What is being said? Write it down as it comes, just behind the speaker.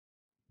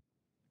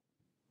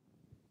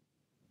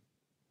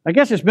I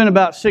guess it's been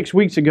about 6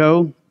 weeks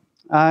ago,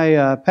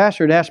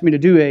 Pastor had asked me to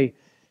do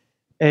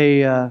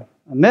a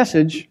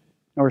message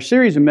or a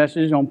series of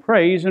messages on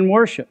praise and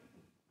worship.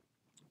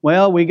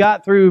 Well, we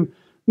got through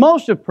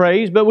most of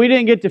praise, but we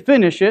didn't get to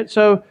finish it.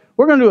 So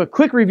we're going to do a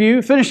quick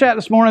review, finish that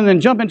this morning, and then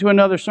jump into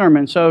another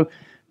sermon. So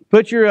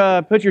put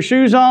your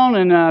shoes on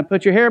and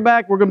put your hair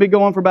back. We're going to be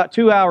going for about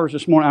 2 hours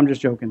this morning. I'm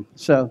just joking.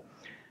 So,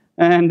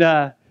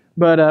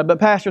 but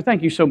Pastor,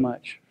 thank you so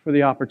much for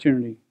the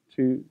opportunity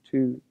to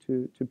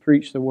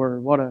preach the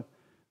Word.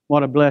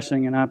 What a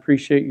blessing, and I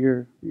appreciate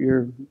your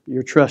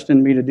trust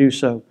in me to do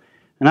so.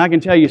 And I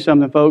can tell you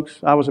something, folks.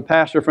 I was a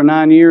pastor for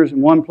 9 years,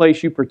 and one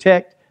place you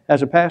protect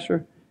as a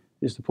pastor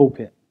is the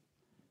pulpit.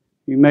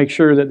 You make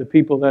sure that the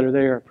people that are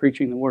there are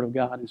preaching the Word of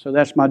God. And so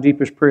that's my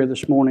deepest prayer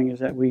this morning, is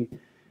that we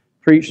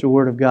preach the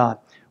Word of God.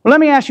 Well, let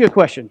me ask you a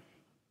question.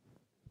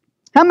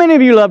 How many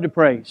of you love to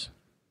praise?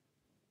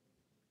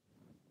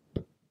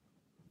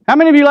 How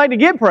many of you like to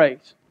give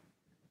praise?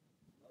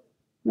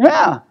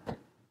 Yeah.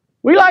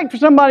 We like for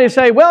somebody to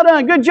say, well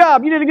done, good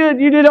job,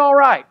 you did all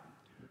right.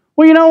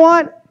 Well, you know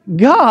what?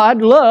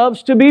 God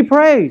loves to be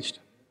praised.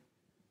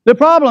 The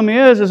problem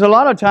is a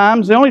lot of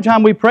times, the only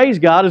time we praise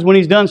God is when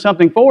He's done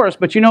something for us.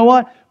 But you know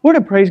what? We're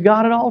to praise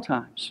God at all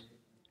times.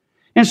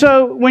 And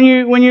so when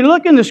you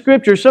look in the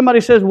Scripture, somebody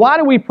says, why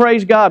do we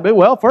praise God? But,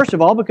 well, first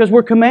of all, because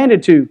we're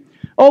commanded to.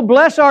 Oh,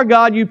 bless our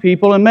God, you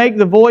people, and make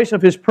the voice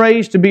of His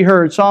praise to be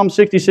heard. Psalm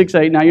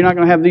 66:8. Now, you're not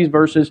going to have these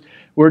verses.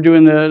 We're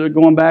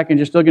going back and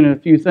just looking at a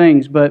few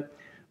things. But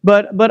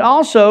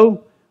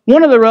also,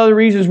 one of the other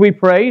reasons we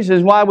praise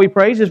is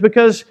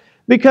because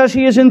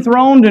He is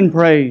enthroned and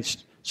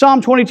praised.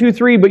 Psalm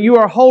 22:3, but you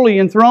are holy,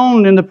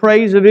 enthroned in the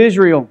praise of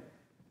Israel.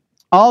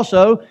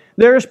 Also,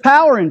 there is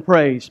power in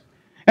praise.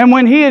 And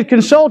when He had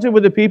consulted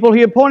with the people,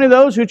 He appointed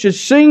those who should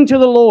sing to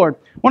the Lord.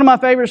 One of my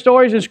favorite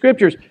stories in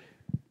Scriptures,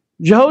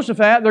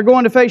 Jehoshaphat, they're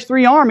going to face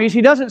 3 armies.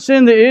 He doesn't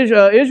send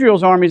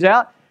Israel's armies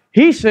out.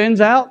 He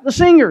sends out the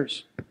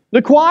singers.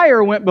 The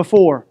choir went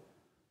before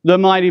the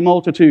mighty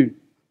multitude.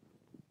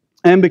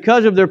 And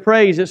because of their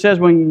praise, it says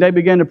when they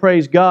began to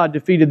praise, God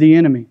defeated the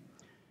enemy.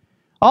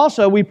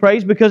 Also, we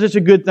praise because it's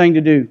a good thing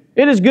to do.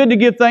 It is good to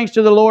give thanks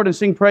to the Lord and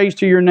sing praise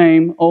to your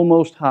name, O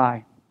Most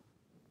High.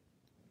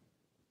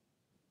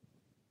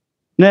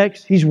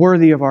 Next, He's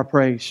worthy of our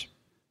praise.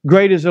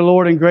 Great is the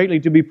Lord and greatly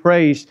to be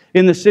praised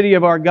in the city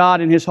of our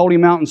God in His holy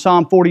mountain,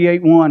 Psalm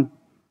 48:1.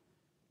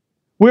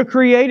 We're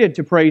created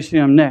to praise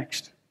Him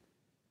next.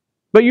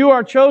 But you are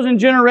a chosen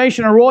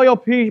generation, a royal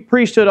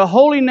priesthood, a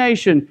holy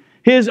nation,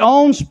 His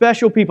own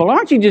special people.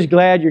 Aren't you just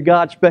glad you're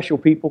God's special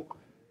people?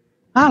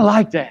 I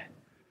like that.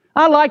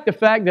 I like the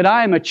fact that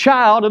I am a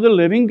child of the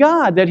living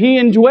God, that He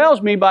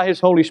indwells me by His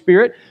Holy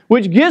Spirit,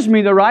 which gives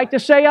me the right to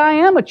say I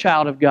am a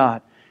child of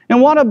God.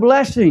 And what a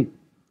blessing.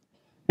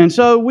 And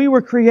so we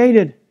were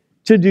created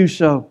to do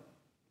so.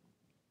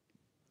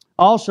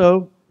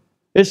 Also,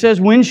 it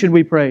says, when should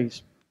we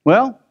praise?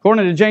 Well,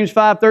 according to James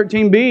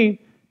 5:13b,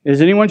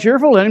 is anyone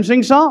cheerful? Let him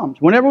sing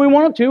psalms. Whenever we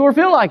want to or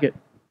feel like it.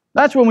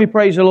 That's when we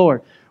praise the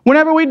Lord.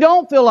 Whenever we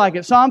don't feel like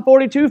it, Psalm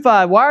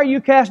 42:5, why are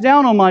you cast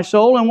down, O my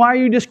soul, and why are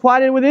you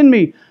disquieted within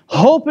me?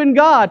 Hope in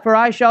God, for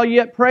I shall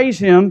yet praise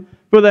Him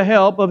for the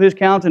help of His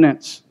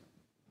countenance.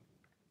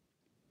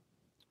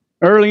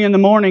 Early in the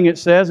morning, it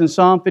says in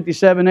Psalm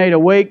 57:8,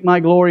 awake, my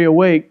glory,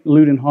 awake,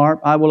 lute and harp,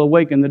 I will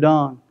awaken the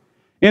dawn.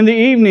 In the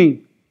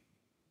evening,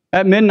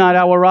 at midnight,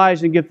 I will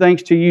rise and give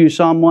thanks to you,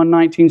 Psalm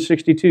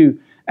 119:62.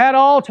 At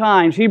all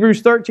times,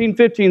 Hebrews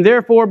 13:15,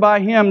 therefore by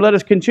Him let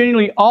us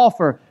continually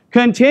offer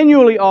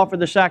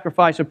the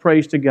sacrifice of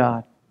praise to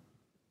God.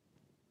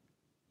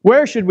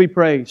 Where should we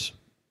praise?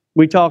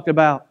 We talked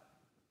about.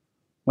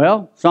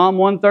 Well, Psalm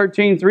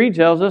 113:3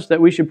 tells us that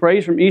we should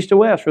praise from east to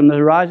west, from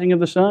the rising of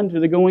the sun to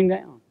the going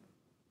down.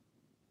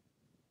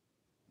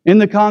 In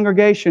the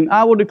congregation,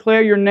 I will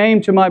declare your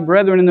name to my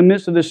brethren in the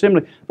midst of the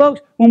assembly. Folks,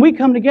 when we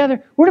come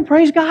together, we're to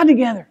praise God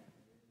together.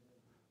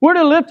 We're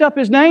to lift up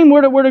His name.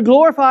 We're to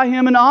glorify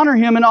Him and honor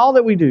Him in all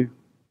that we do.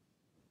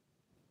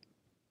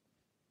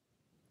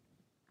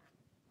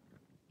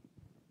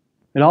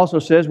 It also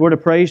says we're to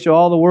praise to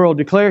all the world,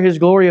 declare His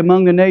glory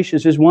among the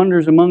nations, His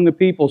wonders among the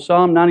people,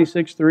 Psalm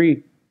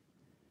 96:3.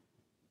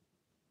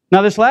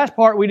 Now this last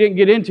part we didn't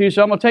get into,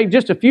 so I'm going to take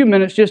just a few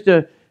minutes just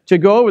to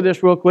go over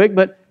this real quick,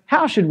 but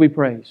how should we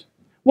praise?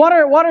 What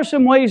are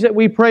some ways that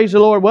we praise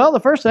the Lord? Well, the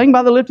first thing,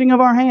 by the lifting of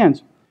our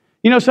hands.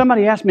 You know,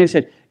 somebody asked me, they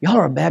said, y'all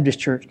are a Baptist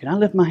church, can I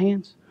lift my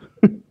hands?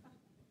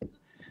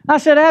 I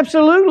said,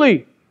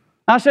 absolutely.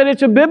 I said,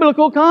 it's a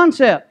biblical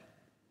concept.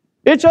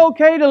 It's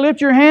okay to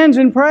lift your hands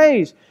in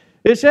praise.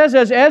 It says,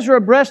 as Ezra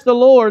blessed the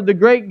Lord, the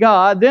great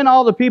God, then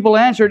all the people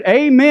answered,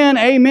 Amen,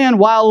 Amen,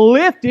 while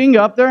lifting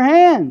up their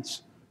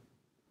hands.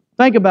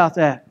 Think about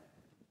that.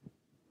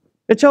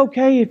 It's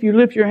okay if you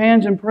lift your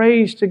hands in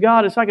praise to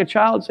God. It's like a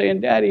child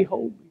saying, Daddy,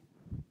 hold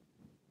me.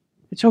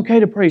 It's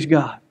okay to praise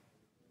God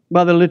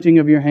by the lifting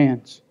of your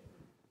hands.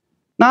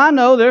 Now, I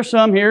know there's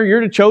some here, you're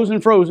the chosen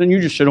frozen,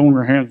 you just sit on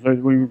your hands,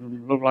 we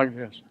look like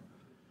this.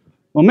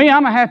 Well, me,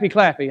 I'm a happy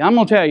clappy. I'm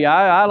going to tell you,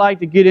 I like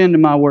to get into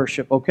my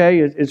worship, okay?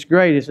 It's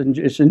great.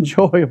 It's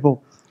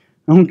enjoyable,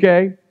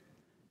 okay?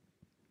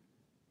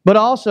 But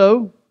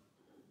also,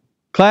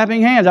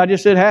 clapping hands. I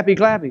just said happy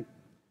clappy.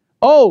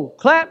 Oh,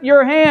 clap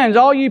your hands,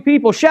 all you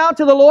people. Shout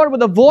to the Lord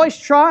with a voice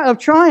of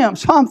triumph.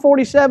 Psalm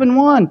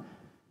 47:1.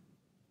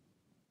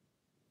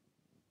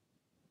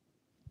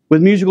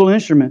 With musical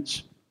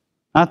instruments.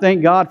 I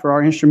thank God for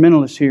our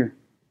instrumentalists here.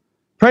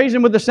 Praise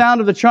Him with the sound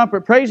of the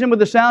trumpet. Praise Him with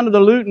the sound of the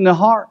lute and the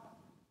harp.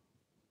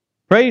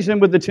 Praise Him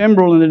with the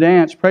timbrel and the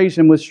dance. Praise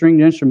Him with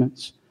stringed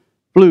instruments,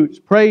 flutes.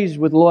 Praise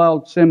with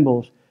loud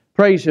cymbals.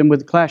 Praise Him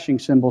with clashing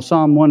cymbals.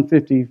 Psalm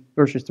 150,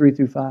 verses 3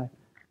 through 5.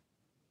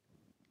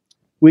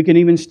 We can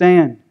even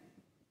stand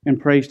in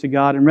praise to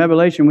God. In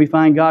Revelation, we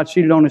find God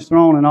seated on His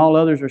throne and all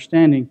others are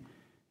standing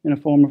in a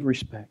form of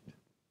respect.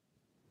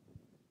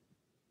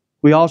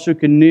 We also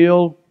can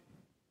kneel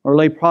or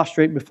lay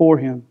prostrate before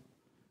Him.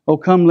 Oh,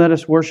 come, let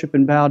us worship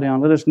and bow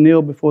down. Let us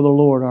kneel before the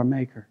Lord, our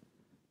Maker.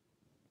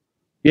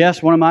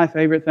 Yes, one of my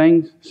favorite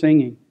things,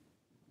 singing.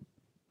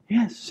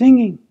 Yes,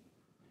 singing.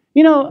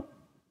 You know,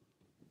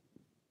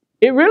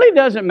 it really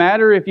doesn't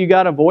matter if you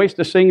got a voice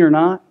to sing or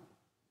not.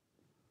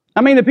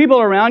 I mean, the people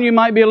around you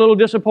might be a little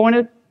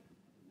disappointed.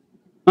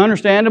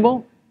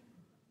 Understandable.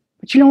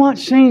 But you know what?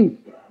 Sing.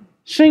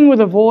 Sing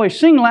with a voice.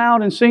 Sing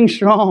loud and sing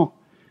strong.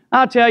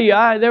 I'll tell you,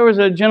 there was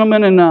a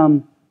gentleman in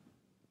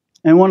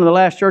one of the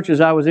last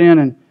churches I was in,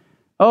 and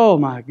oh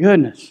my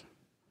goodness,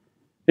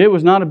 it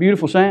was not a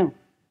beautiful sound.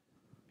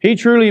 He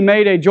truly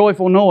made a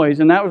joyful noise,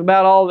 and that was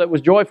about all that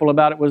was joyful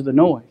about it was the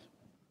noise.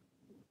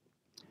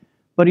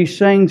 But he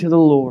sang to the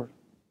Lord.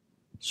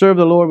 Serve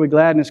the Lord with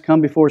gladness, come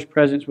before His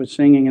presence with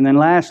singing. And then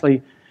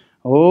lastly,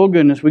 oh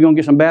goodness, we're going to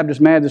get some Baptists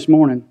mad this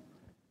morning,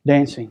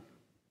 dancing.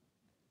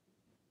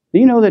 Do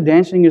you know that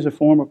dancing is a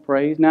form of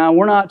praise? Now,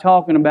 we're not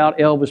talking about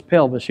Elvis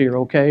pelvis here,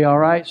 okay, all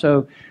right?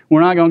 So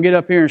we're not going to get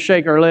up here and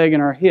shake our leg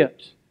and our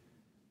hips.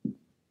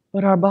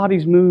 But our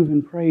bodies move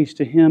in praise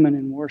to Him and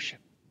in worship.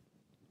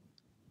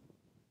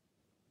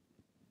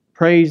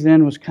 Praise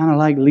then was kind of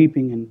like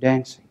leaping and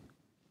dancing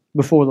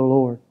before the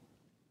Lord.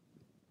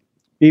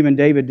 Even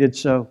David did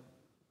so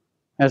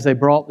as they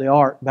brought the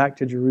ark back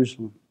to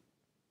Jerusalem.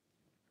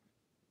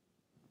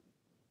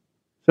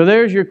 So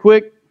there's your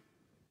quick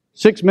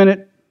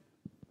 6-minute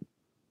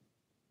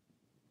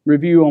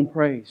review on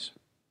praise.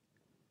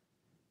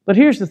 But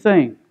here's the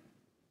thing.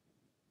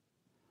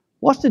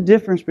 What's the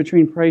difference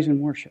between praise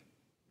and worship?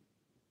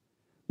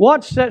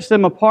 What sets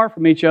them apart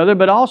from each other,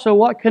 but also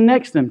what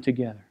connects them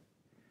together?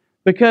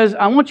 Because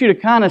I want you to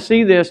kind of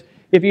see this.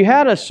 If you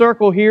had a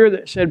circle here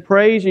that said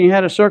praise and you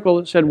had a circle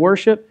that said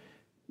worship,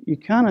 you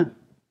kind of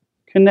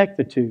connect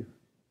the two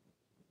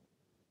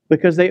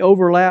because they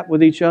overlap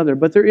with each other.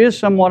 But there is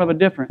somewhat of a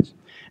difference.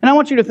 And I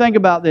want you to think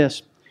about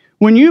this.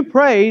 When you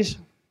praise,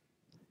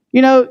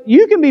 you know,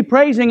 you can be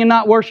praising and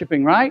not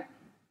worshiping, right?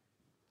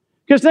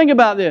 Because think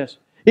about this.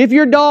 If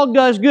your dog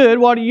does good,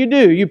 what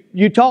do?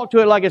 You talk to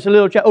it like it's a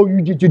little child. Oh,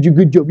 you did a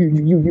good job.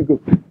 You go.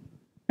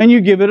 And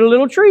you give it a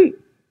little treat.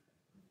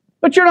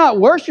 But you're not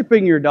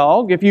worshiping your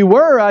dog. If you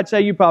were, I'd say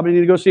you probably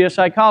need to go see a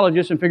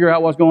psychologist and figure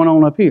out what's going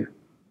on up here.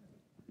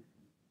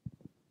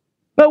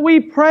 But we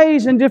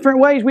praise in different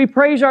ways. We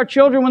praise our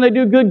children when they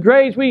do good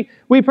grades. We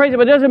praise it,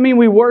 but it doesn't mean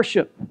we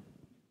worship.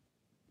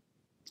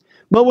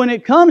 But when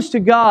it comes to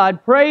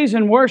God, praise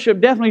and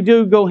worship definitely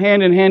do go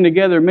hand in hand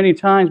together many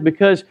times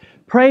because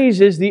praise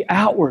is the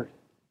outward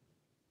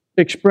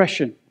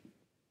expression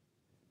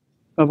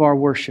of our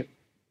worship.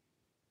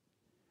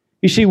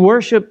 You see,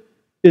 worship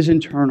is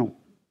internal.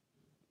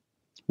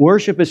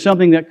 Worship is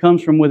something that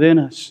comes from within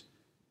us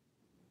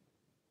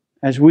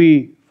as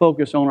we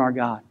focus on our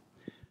God.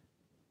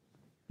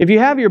 If you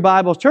have your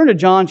Bibles, turn to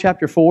John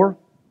chapter 4.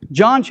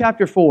 John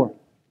chapter 4.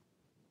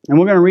 And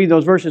we're going to read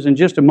those verses in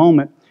just a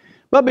moment.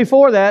 But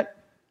before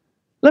that,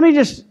 let me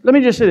just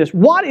say this.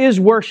 What is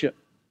worship?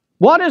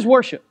 What is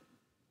worship?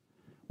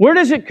 Where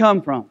does it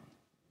come from?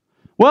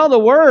 Well, the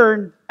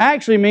word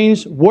actually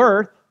means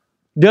worth,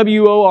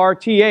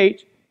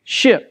 W-O-R-T-H,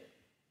 ship.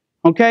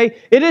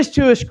 Okay? It is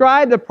to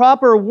ascribe the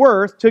proper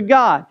worth to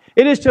God.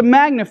 It is to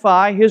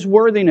magnify His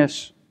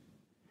worthiness.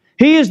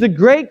 He is the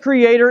great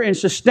creator and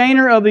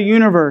sustainer of the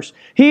universe.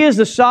 He is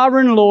the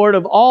sovereign Lord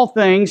of all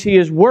things. He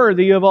is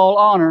worthy of all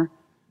honor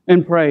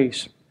and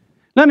praise.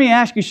 Let me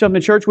ask you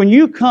something, church. When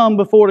you come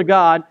before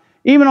God,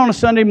 even on a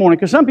Sunday morning,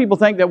 because some people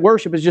think that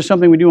worship is just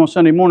something we do on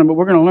Sunday morning, but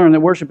we're going to learn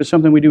that worship is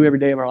something we do every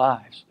day of our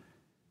lives.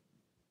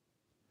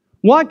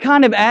 What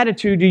kind of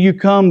attitude do you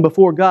come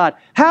before God?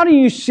 How do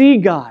you see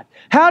God?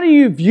 How do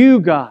you view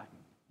God?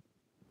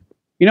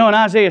 You know, in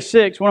Isaiah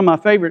 6, one of my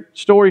favorite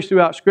stories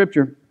throughout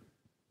Scripture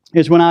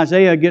is when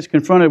Isaiah gets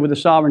confronted with the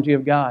sovereignty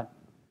of God.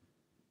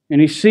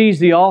 And he sees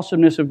the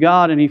awesomeness of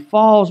God and he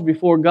falls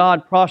before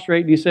God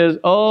prostrate and he says,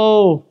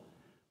 "Oh,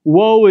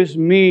 woe is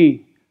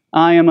me,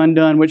 I am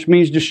undone," which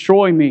means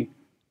destroy me,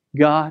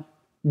 God,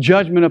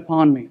 judgment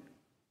upon me.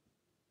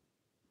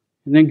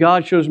 And then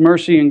God shows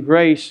mercy and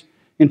grace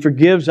and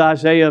forgives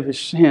Isaiah of his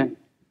sin.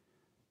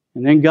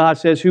 And then God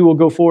says, "Who will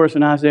go for us?"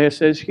 And Isaiah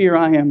says, "Here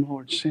I am,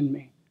 Lord, send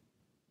me."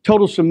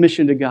 total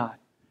submission to God.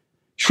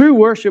 True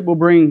worship will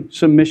bring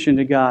submission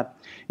to God.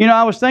 You know,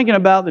 I was thinking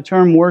about the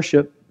term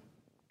worship,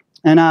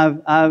 and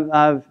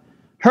I've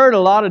heard a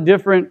lot of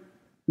different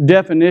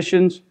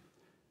definitions,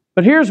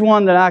 but here's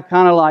one that I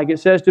kind of like. It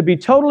says, to be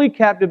totally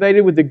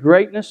captivated with the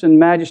greatness and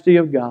majesty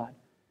of God.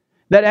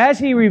 That as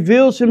He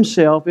reveals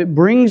Himself, it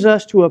brings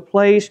us to a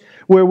place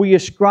where we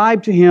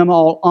ascribe to Him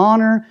all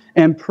honor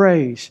and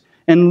praise,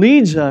 and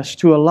leads us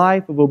to a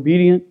life of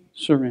obedient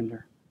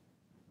surrender.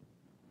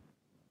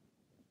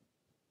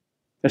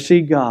 To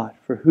see God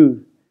for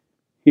who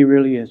He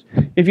really is.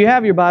 If you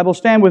have your Bible,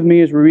 stand with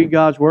me as we read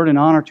God's Word in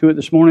honor to it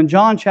this morning.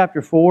 John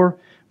chapter 4,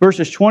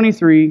 verses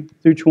 23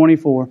 through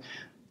 24.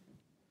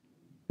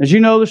 As you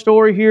know the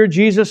story here,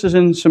 Jesus is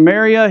in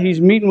Samaria. He's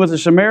meeting with a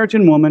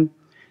Samaritan woman,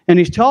 and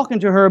He's talking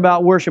to her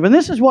about worship. And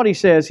this is what He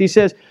says. He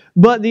says,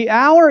 but the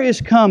hour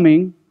is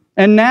coming,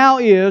 and now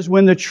is,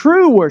 when the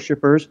true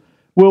worshipers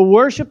will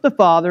worship the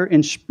Father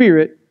in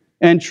spirit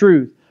and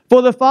truth.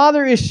 For the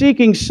Father is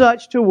seeking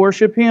such to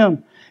worship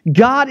Him.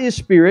 God is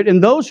spirit,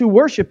 and those who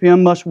worship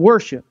Him must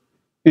worship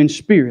in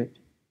spirit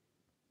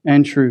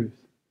and truth.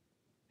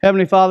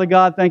 Heavenly Father,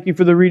 God, thank You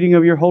for the reading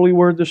of Your holy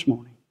word this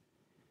morning.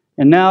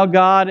 And now,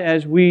 God,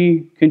 as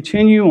we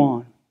continue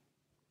on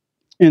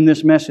in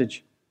this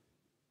message,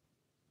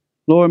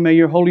 Lord, may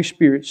Your Holy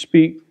Spirit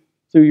speak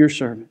through Your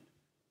servant.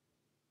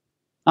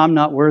 I'm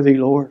not worthy,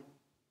 Lord.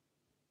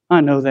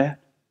 I know that.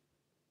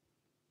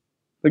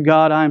 But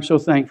God, I am so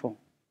thankful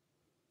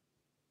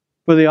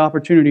for the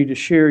opportunity to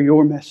share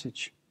Your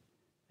message.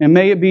 And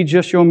may it be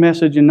just Your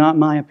message and not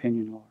my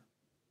opinion, Lord.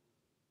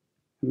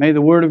 And may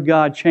the Word of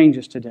God change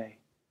us today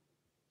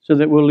so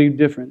that we'll leave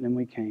different than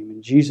we came.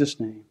 In Jesus'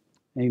 name,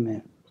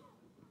 amen.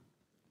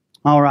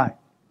 All right.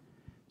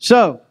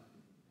 So,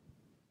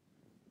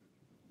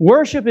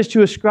 worship is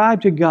to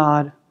ascribe to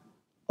God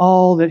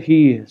all that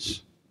He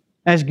is.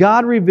 As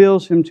God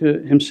reveals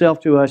Himself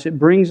to us, it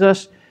brings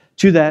us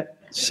to that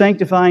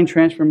sanctifying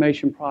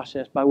transformation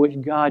process by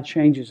which God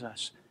changes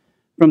us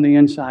from the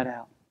inside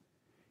out.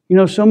 You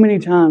know, so many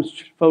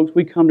times, folks,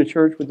 we come to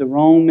church with the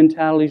wrong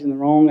mentalities and the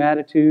wrong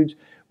attitudes.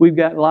 We've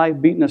got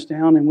life beating us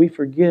down, and we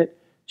forget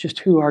just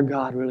who our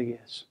God really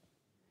is.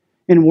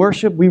 In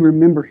worship, we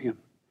remember Him.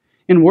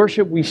 In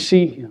worship, we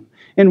see Him.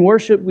 In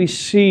worship, we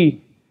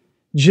see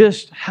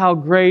just how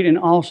great and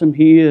awesome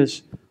He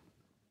is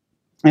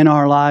in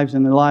our lives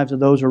and the lives of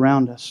those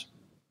around us.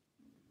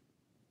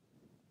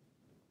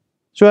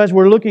 So as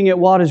we're looking at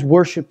what is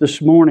worship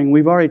this morning,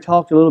 we've already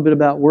talked a little bit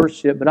about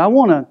worship, but I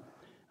want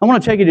to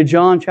take you to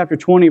John chapter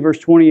 20, verse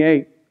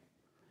 28.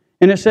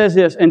 And it says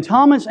this, and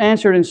Thomas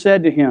answered and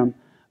said to Him,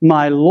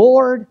 my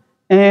Lord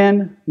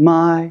and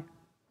my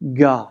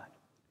God.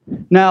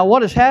 Now,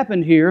 what has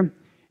happened here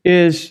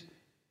is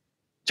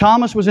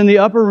Thomas was in the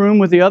upper room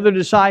with the other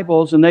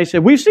disciples, and they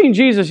said, we've seen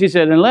Jesus, he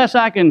said, unless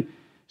I can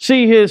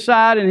see His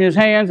side and His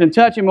hands and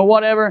touch Him or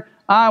whatever,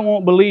 I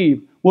won't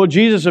believe. Well,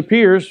 Jesus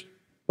appears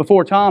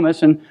before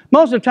Thomas, and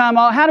most of the time,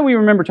 how do we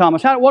remember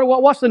Thomas?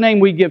 What's the name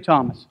we give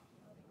Thomas?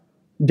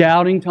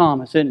 Doubting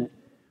Thomas, isn't it?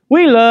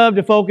 We love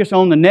to focus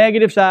on the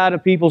negative side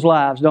of people's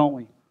lives, don't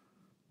we?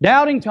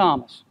 Doubting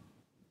Thomas.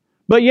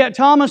 But yet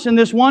Thomas in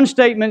this one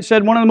statement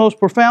said one of the most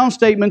profound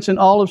statements in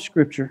all of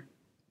Scripture.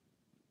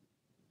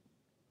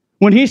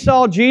 When he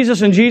saw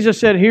Jesus and Jesus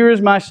said, here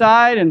is my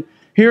side and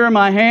here are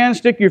my hands,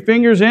 stick your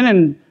fingers in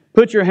and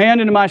put your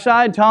hand into my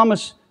side,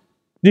 Thomas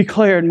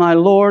declared, my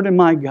Lord and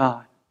my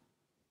God.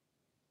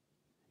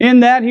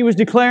 In that, he was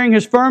declaring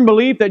his firm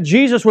belief that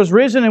Jesus was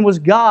risen and was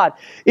God.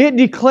 It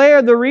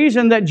declared the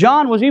reason that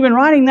John was even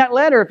writing that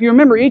letter. If you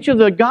remember, each of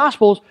the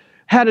Gospels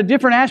had a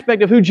different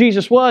aspect of who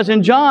Jesus was.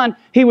 In John,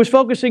 he was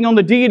focusing on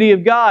the deity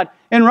of God.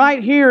 And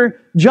right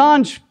here,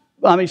 Thomas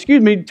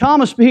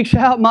speaks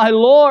out, my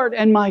Lord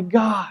and my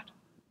God.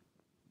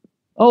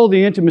 Oh,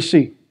 the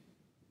intimacy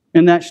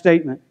in that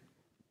statement.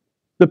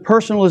 The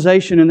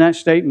personalization in that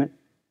statement.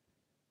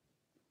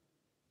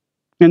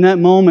 In that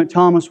moment,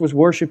 Thomas was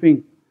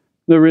worshiping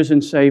the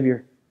risen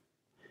Savior.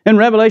 In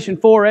Revelation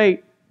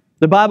 4:8,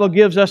 the Bible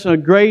gives us a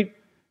great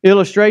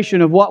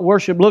illustration of what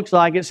worship looks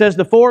like. It says,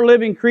 the four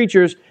living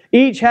creatures,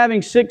 each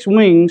having 6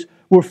 wings,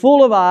 were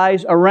full of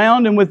eyes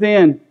around and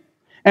within.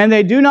 And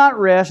they do not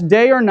rest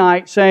day or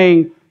night,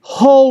 saying,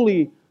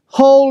 holy,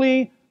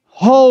 holy,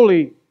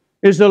 holy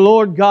is the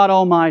Lord God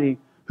Almighty,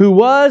 who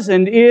was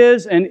and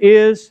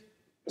is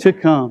to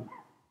come.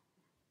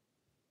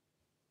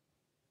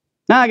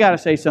 Now I got to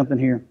say something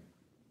here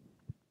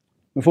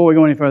before we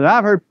go any further.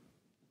 I've heard,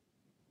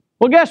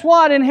 well, guess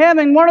what? In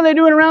heaven, what are they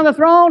doing around the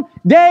throne?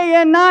 Day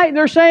and night,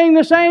 they're saying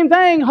the same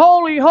thing.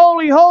 Holy,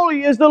 holy,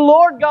 holy is the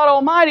Lord God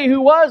Almighty,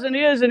 who was and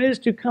is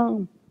to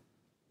come.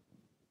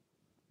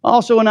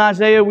 Also in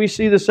Isaiah, we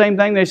see the same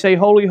thing. They say,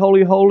 holy,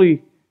 holy,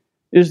 holy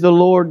is the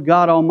Lord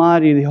God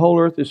Almighty. The whole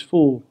earth is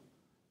full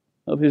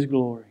of His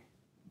glory.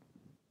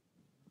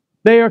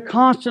 They are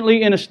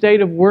constantly in a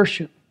state of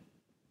worship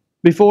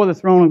before the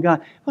throne of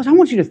God. But I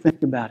want you to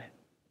think about it.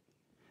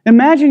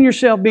 Imagine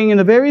yourself being in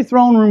the very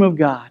throne room of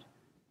God,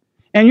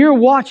 and you're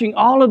watching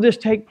all of this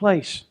take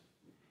place.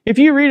 If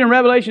you read in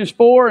Revelations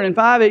 4 and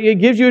 5, it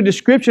gives you a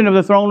description of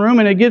the throne room,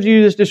 and it gives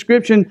you this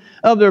description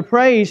of their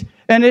praise.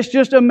 And it's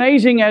just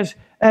amazing as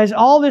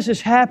all this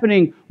is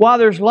happening, while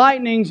there's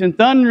lightnings and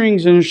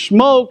thunderings and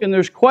smoke and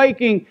there's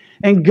quaking,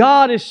 and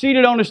God is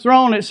seated on His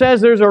throne. It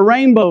says there's a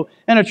rainbow,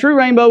 and a true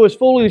rainbow is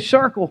fully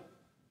circle.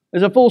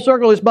 There's a full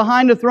circle. It's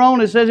behind the throne.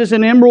 It says it's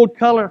an emerald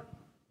color.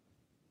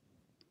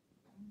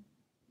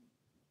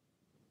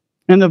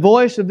 And the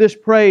voice of this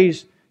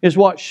praise is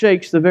what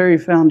shakes the very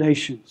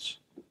foundations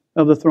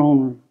of the throne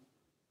room.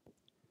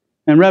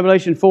 In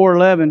Revelation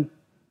 4:11,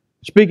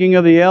 speaking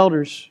of the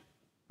elders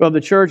of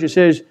the church, it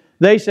says,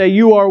 they say,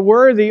 "You are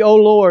worthy, O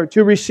Lord,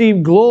 to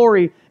receive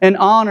glory and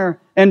honor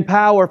and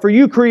power, for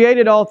You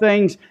created all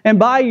things, and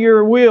by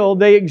Your will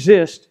they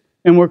exist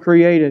and were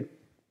created."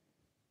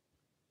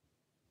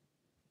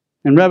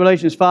 In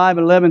Revelations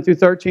 5:11 through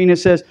 13, it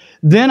says,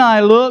 "Then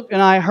I looked,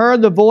 and I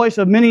heard the voice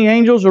of many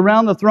angels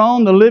around the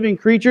throne, the living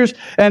creatures,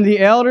 and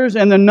the elders,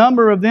 and the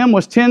number of them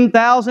was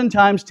 10,000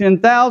 times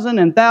 10,000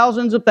 and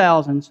thousands of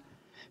thousands,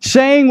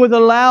 saying with a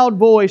loud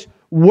voice,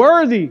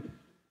 'Worthy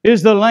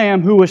is the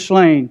Lamb who was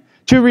slain,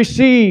 to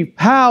receive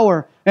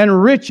power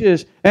and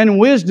riches and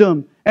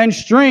wisdom and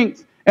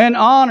strength and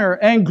honor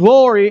and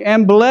glory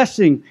and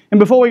blessing.'" And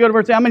before we go to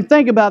verse 8,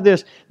 think about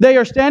this. They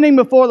are standing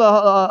before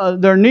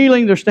they're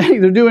kneeling, they're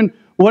standing, they're doing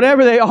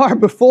whatever they are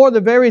before the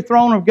very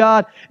throne of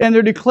God, and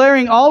they're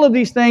declaring all of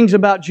these things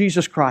about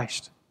Jesus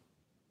Christ.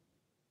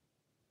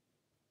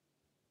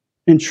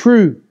 In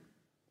true,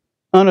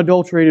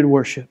 unadulterated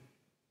worship.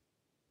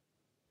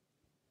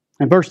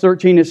 In verse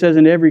 13 it says,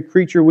 "And every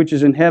creature which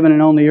is in heaven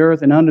and on the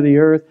earth and under the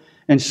earth,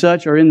 and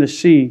such are in the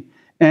sea,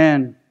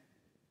 and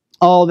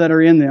all that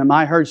are in them,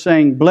 I heard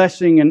saying,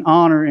 blessing and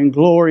honor and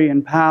glory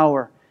and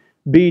power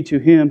be to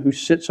Him who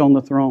sits on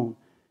the throne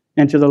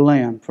and to the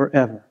Lamb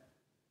forever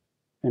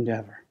and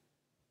ever."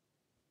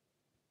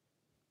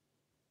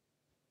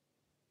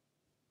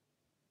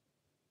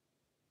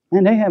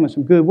 Man, they having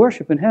some good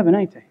worship in heaven,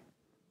 ain't they?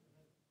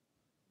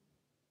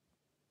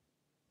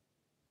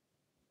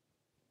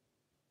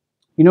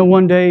 You know,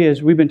 one day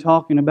as we've been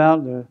talking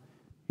about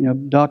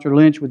Dr.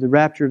 Lynch with the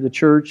rapture of the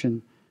church,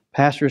 and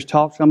pastors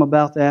talked some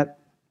about that.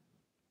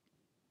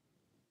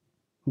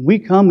 When we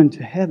come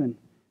into heaven,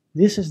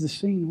 this is the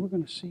scene we're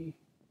going to see.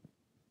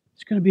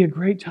 It's going to be a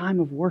great time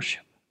of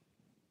worship.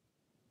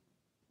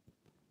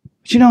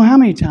 But you know, how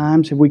many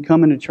times have we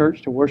come into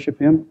church to worship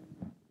Him?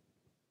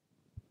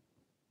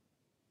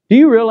 Do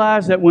you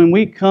realize that when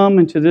we come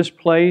into this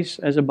place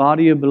as a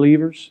body of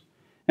believers,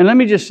 and let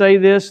me just say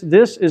this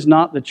is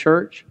not the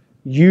church.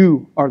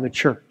 You are the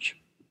church.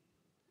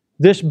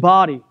 This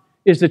body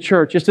is the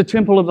church. It's the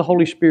temple of the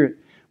Holy Spirit.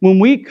 When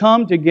we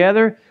come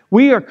together,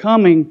 we are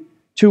coming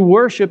to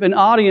worship an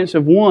audience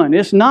of one.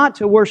 It's not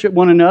to worship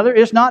one another.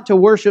 It's not to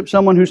worship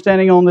someone who's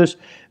standing on this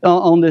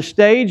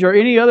stage or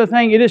any other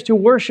thing. It is to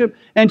worship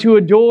and to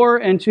adore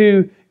and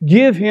to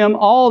give Him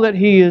all that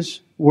He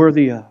is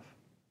worthy of.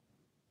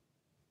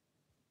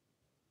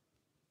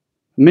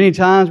 Many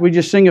times we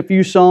just sing a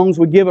few songs,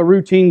 we give a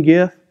routine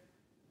gift,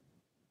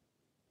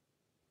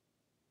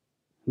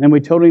 and then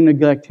we totally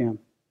neglect Him.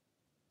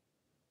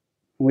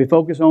 And we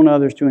focus on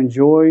others to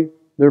enjoy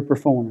their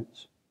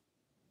performance.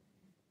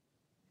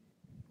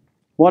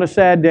 What a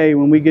sad day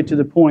when we get to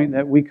the point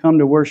that we come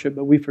to worship,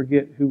 but we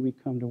forget who we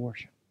come to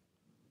worship.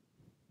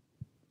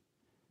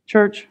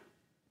 Church,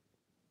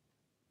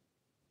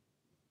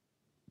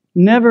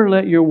 never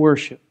let your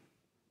worship,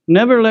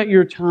 never let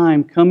your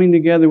time coming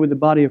together with the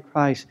body of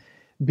Christ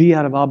be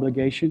out of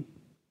obligation.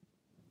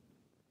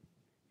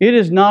 It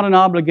is not an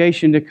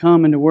obligation to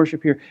come and to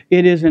worship here.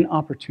 It is an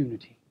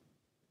opportunity.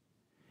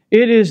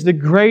 It is the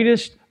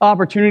greatest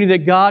opportunity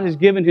that God has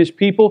given His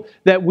people,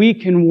 that we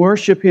can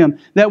worship Him,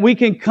 that we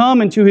can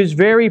come into His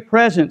very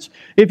presence.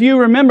 If you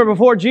remember,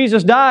 before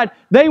Jesus died,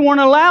 they weren't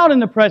allowed in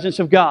the presence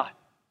of God.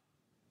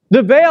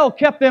 The veil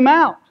kept them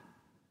out.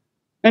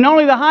 And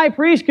only the high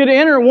priest could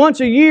enter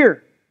once a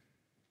year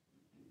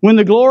when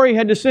the glory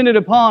had descended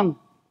upon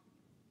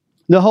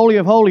the Holy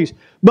of Holies.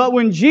 But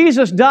when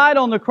Jesus died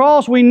on the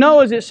cross, we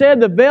know, as it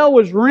said, the veil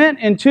was rent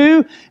in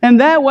two,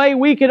 and that way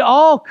we could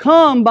all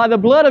come by the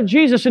blood of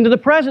Jesus into the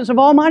presence of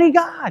Almighty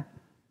God.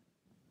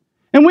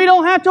 And we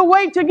don't have to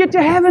wait to get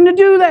to heaven to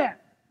do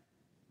that.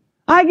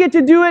 I get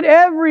to do it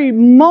every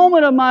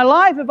moment of my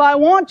life if I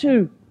want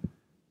to.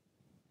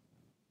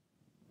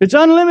 It's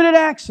unlimited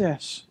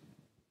access.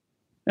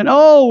 And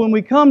when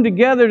we come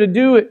together to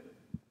do it,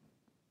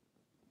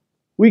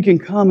 we can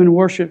come and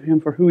worship Him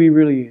for who He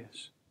really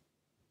is.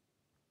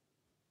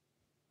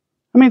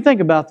 I mean,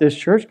 think about this,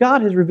 church.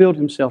 God has revealed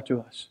Himself to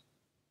us.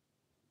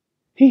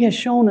 He has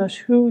shown us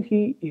who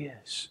He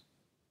is.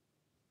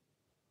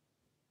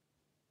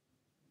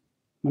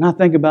 When I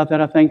think about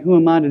that, I think, who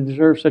am I to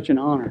deserve such an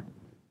honor?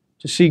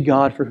 To see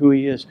God for who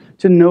He is,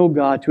 to know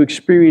God, to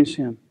experience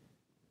Him,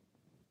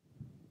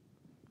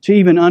 to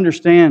even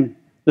understand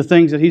the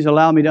things that He's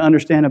allowed me to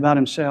understand about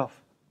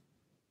Himself.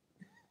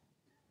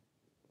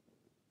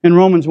 In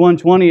Romans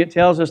 1:20, it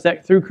tells us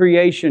that through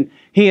creation,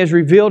 He has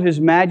revealed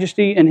His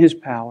majesty and His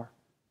power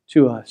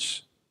to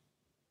us.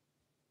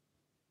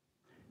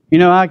 You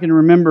know, I can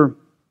remember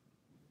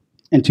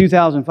in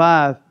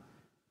 2005,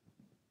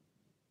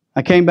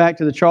 I came back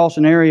to the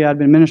Charleston area. I'd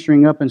been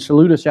ministering up in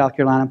Saluda, South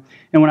Carolina.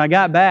 And when I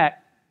got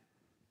back,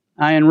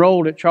 I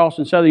enrolled at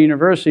Charleston Southern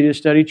University to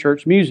study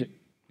church music.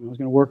 I was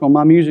going to work on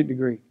my music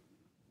degree.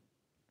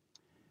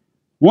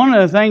 One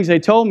of the things they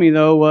told me,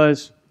 though,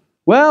 was,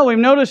 well, we've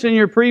noticed in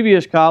your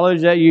previous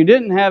college that you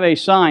didn't have a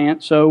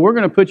science, so we're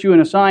going to put you in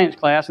a science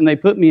class, and they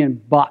put me in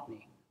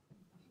botany.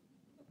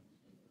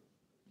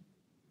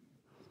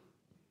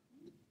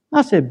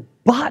 I said,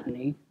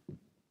 botany?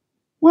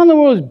 What in the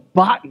world is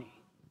botany?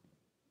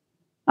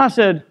 I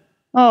said,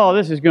 oh,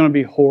 this is going to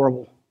be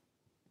horrible.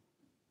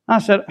 I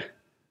said,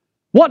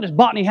 what does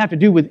botany have to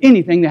do with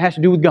anything that has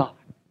to do with God?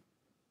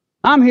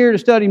 I'm here to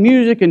study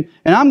music, and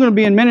I'm going to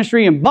be in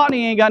ministry, and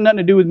botany ain't got nothing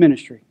to do with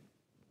ministry.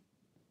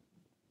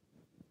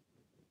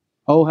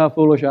 Oh, how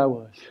foolish I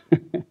was.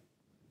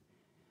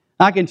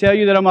 I can tell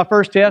you that on my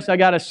first test, I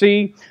got a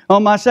C.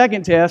 On my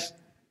second test,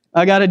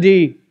 I got a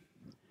D.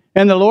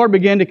 And the Lord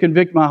began to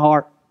convict my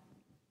heart,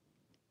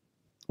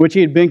 which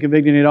He had been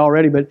convicting it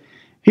already, but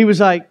He was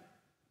like,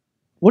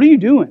 what are you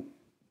doing?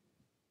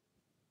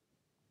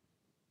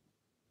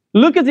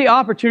 Look at the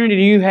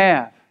opportunity you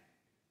have.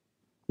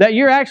 That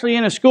you're actually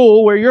in a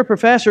school where your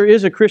professor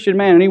is a Christian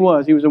man, and he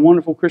was a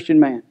wonderful Christian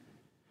man,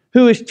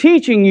 who is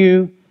teaching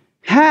you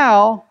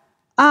how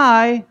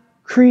I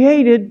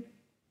created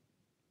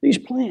these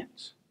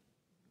plants.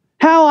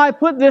 How I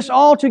put this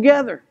all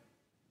together.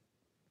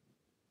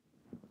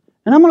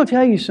 And I'm going to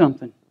tell you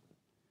something.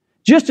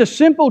 Just a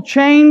simple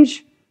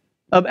change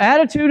of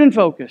attitude and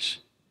focus.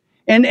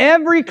 In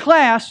every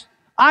class,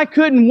 I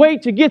couldn't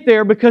wait to get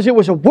there because it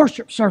was a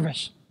worship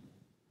service.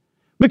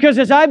 Because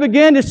as I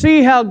began to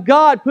see how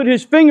God put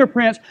His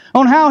fingerprints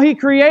on how He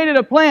created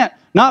a plant,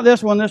 not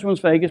this one's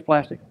fake, it's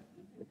plastic.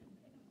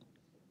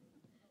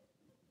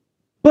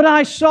 But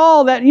I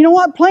saw that, you know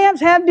what? Plants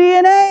have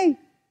DNA.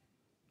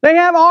 They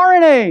have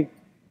RNA.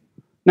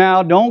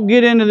 Now, don't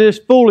get into this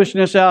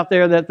foolishness out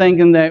there that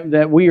thinking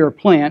that we are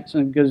plants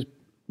and because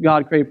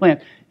God created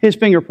plants. His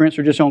fingerprints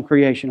are just on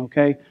creation,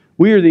 okay?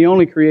 We are the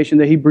only creation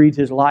that He breathed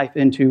His life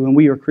into, and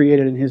we are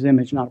created in His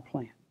image, not a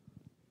plant.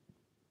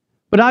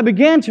 But I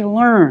began to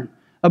learn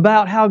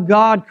about how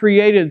God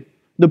created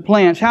the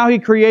plants, how He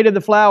created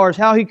the flowers,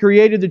 how He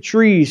created the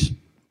trees,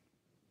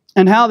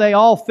 and how they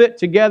all fit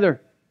together.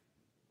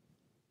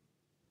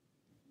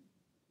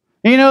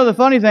 And you know, the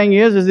funny thing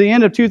is the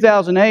end of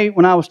 2008,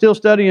 when I was still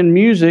studying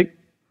music,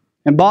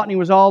 and botany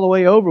was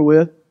already over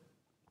with,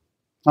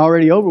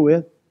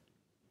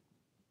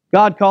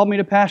 God called me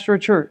to pastor a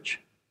church.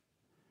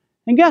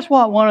 And guess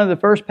what? One of the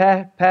first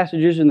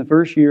passages in the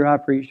first year I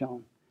preached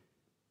on.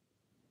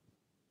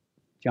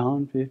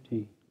 John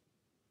 15.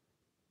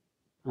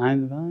 I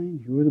am the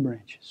vine, you are the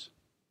branches.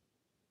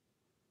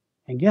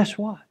 And guess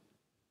what?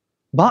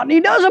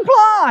 Botany does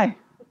apply.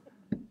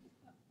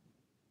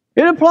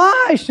 It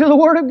applies to the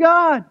Word of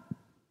God.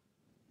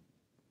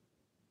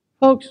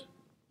 Folks,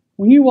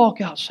 when you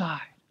walk outside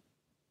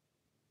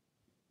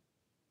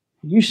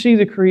and you see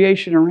the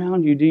creation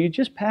around you, do you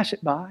just pass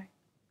it by?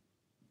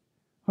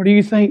 Or do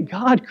you think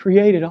God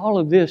created all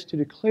of this to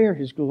declare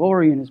His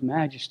glory and His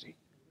majesty?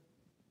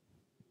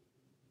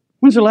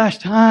 When's the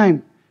last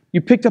time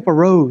you picked up a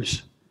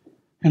rose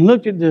and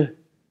looked at the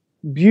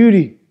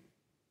beauty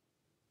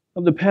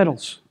of the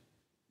petals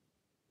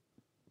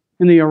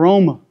and the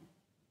aroma?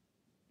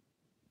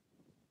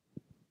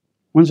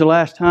 When's the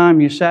last time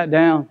you sat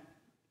down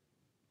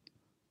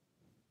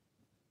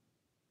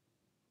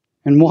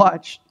and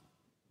watched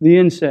the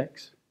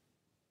insects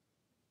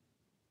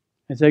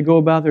as they go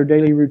about their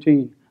daily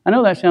routine? I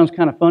know that sounds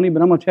kind of funny,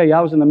 but I'm going to tell you, I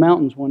was in the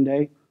mountains one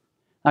day.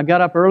 I got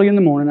up early in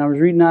the morning, I was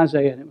reading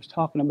Isaiah, and it was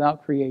talking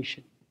about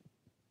creation.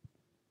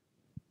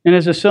 And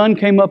as the sun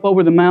came up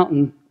over the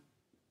mountain,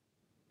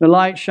 the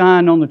light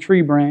shined on the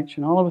tree branch,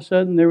 and all of a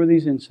sudden there were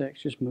these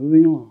insects just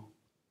moving along,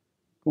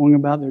 going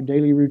about their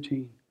daily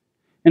routine.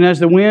 And as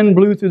the wind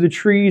blew through the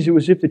trees, it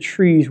was as if the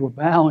trees were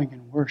bowing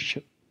in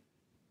worship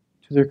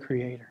to their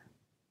Creator.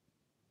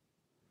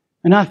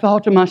 And I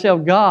thought to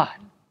myself, God,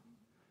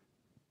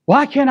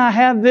 why can't I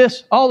have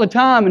this all the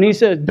time? And He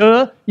says,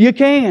 duh, you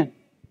can.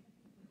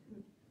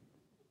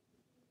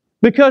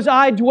 Because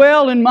I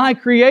dwell in my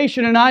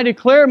creation and I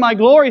declare my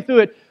glory through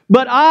it.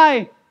 But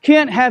I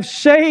can't have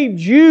saved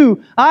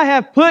you. I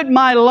have put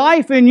my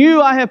life in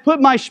you. I have put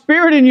my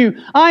Spirit in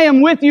you. I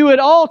am with you at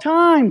all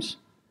times.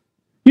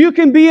 You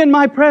can be in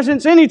my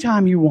presence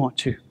anytime you want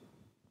to.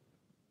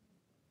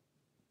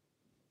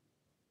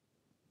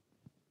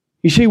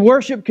 You see,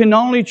 worship can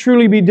only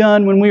truly be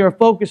done when we are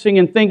focusing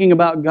and thinking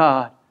about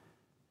God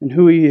and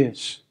who He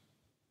is.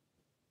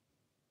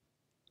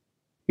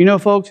 You know,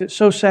 folks, it's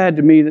so sad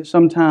to me that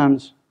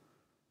sometimes,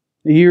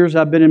 the years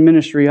I've been in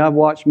ministry, I've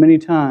watched many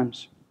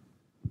times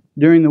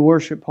during the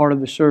worship part of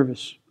the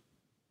service,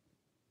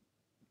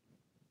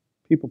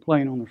 people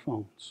playing on their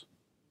phones.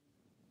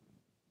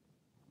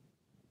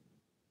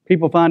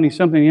 People finding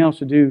something else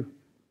to do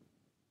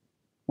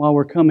while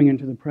we're coming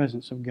into the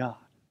presence of God.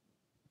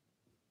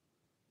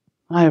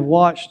 I have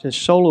watched as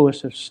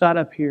soloists have sat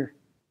up here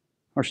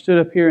or stood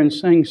up here and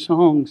sang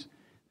songs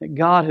that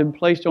God had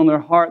placed on their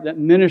heart that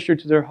ministered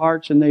to their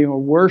hearts, and they are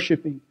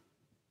worshiping,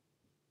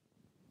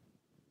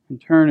 and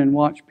turn and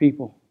watch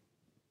people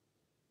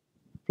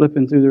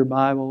flipping through their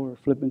Bible or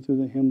flipping through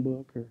the hymn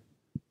book or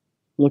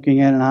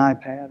looking at an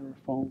iPad or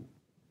a phone.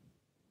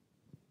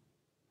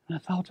 And I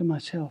thought to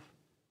myself,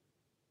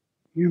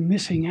 you're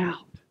missing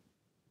out.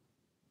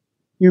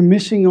 You're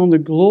missing on the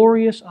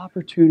glorious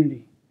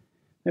opportunity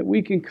that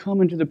we can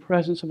come into the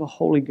presence of a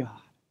holy God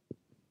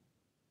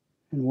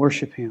and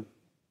worship Him.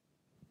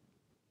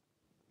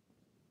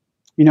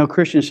 You know,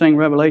 Christians sang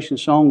Revelation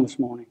song this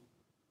morning.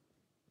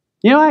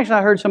 You know, actually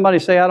I heard somebody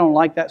say, I don't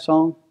like that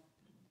song.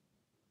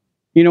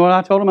 You know what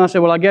I told them? I said,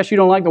 well, I guess you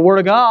don't like the Word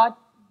of God.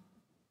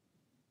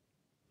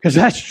 Because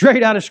that's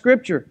straight out of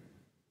Scripture.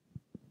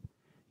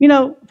 You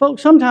know,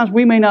 folks, sometimes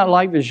we may not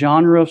like the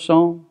genre of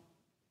song,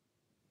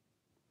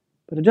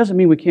 but it doesn't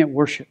mean we can't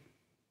worship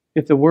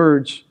if the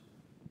words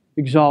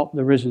exalt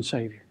the risen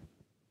Savior.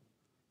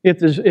 If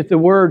the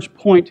words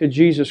point to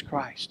Jesus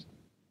Christ.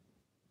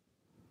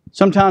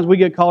 Sometimes we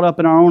get caught up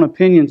in our own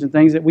opinions and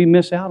things that we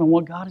miss out on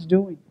what God is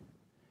doing.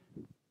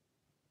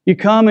 You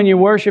come and you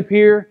worship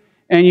here,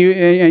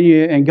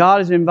 and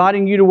God is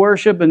inviting you to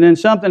worship, and then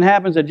something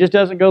happens that just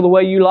doesn't go the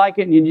way you like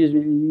it, and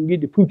you get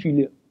the poochy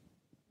lip.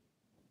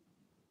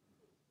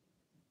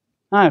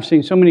 I have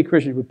seen so many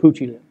Christians with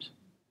poochy lips.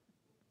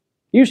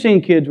 You've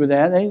seen kids with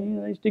that.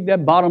 They stick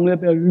that bottom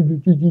lip out,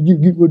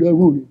 get what I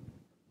wanted.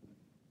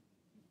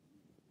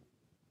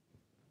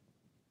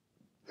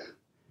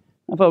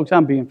 Now, folks,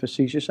 I'm being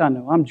facetious. I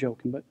know, I'm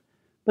joking.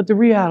 But the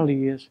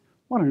reality is,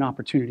 what an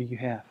opportunity you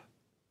have.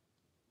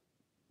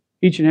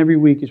 Each and every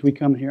week as we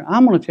come here,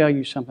 I'm going to tell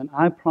you something.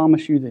 I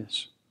promise you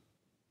this.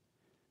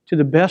 To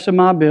the best of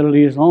my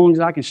ability, as long as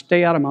I can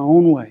stay out of my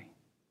own way,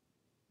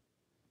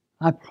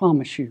 I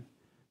promise you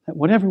that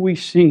whatever we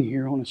sing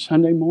here on a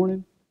Sunday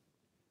morning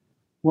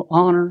will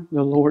honor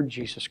the Lord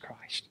Jesus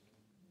Christ.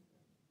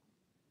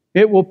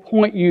 It will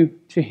point you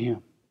to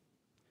Him.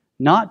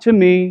 Not to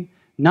me,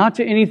 not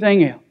to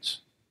anything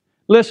else.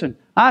 Listen,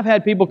 I've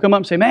had people come up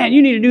and say, man,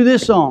 you need to do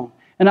this song.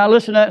 And I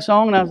listened to that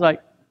song and I was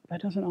like,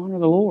 that doesn't honor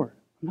the Lord.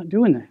 I'm not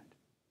doing that.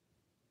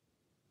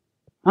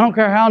 I don't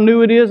care how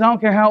new it is. I don't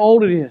care how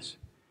old it is.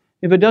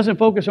 If it doesn't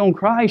focus on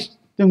Christ,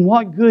 then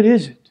what good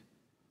is it?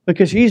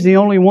 Because He's the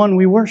only one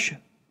we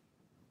worship.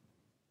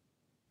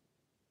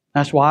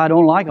 That's why I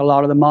don't like a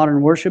lot of the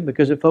modern worship,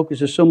 because it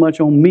focuses so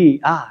much on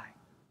me, I.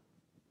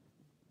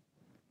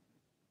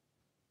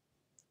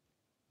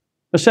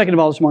 But second of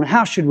all this morning,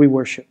 how should we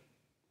worship?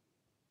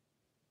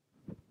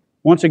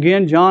 Once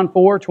again, John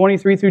 4,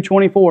 23 through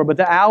 24. But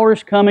the hour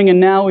is coming and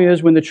now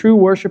is when the true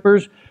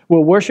worshipers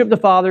will worship the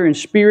Father in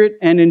spirit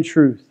and in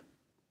truth.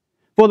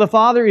 For the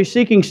Father is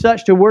seeking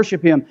such to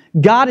worship Him.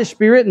 God is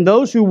spirit, and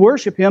those who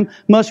worship Him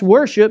must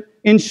worship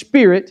in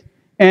spirit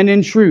and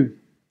in truth.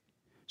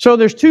 So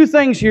there's two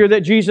things here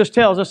that Jesus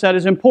tells us that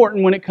is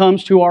important when it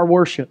comes to our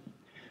worship.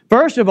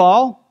 First of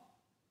all,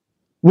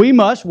 we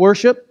must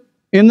worship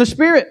in the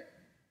Spirit.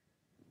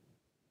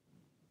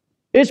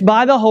 It's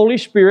by the Holy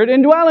Spirit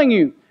indwelling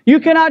you. You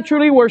cannot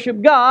truly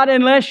worship God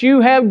unless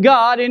you have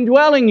God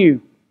indwelling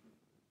you.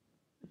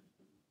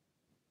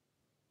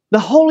 The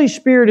Holy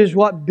Spirit is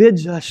what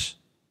bids us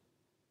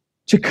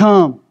to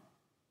come.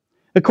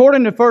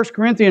 According to 1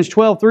 Corinthians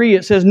 12:3,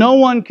 it says, no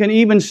one can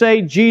even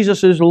say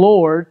Jesus is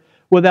Lord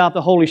without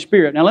the Holy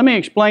Spirit. Now let me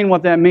explain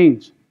what that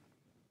means.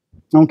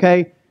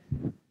 Okay?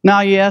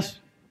 Now yes,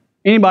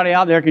 anybody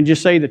out there can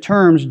just say the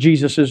terms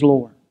Jesus is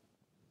Lord.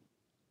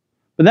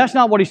 But that's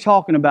not what he's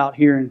talking about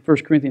here in 1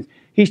 Corinthians.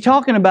 He's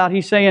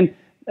saying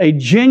a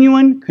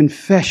genuine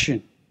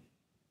confession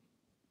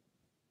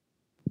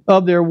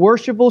of their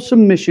worshipful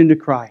submission to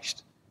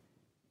Christ.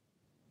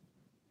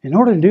 In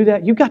order to do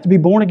that, you've got to be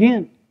born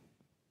again.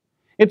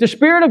 If the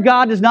Spirit of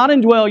God does not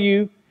indwell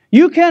you,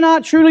 you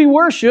cannot truly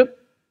worship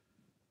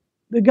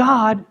the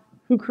God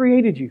who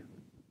created you.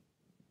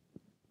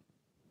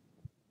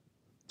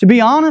 To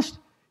be honest,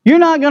 you're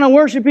not going to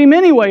worship Him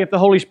anyway if the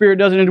Holy Spirit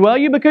doesn't indwell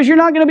you, because you're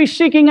not going to be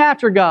seeking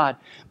after God.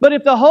 But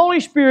if the Holy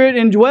Spirit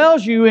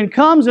indwells you and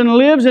comes and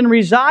lives and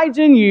resides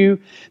in you,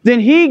 then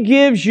He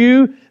gives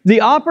you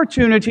the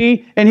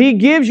opportunity and He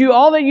gives you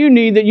all that you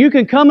need, that you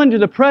can come into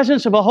the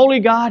presence of a holy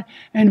God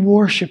and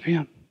worship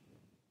Him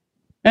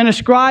and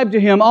ascribe to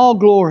Him all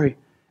glory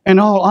and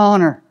all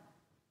honor.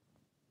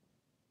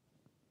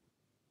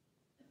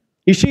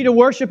 You see, to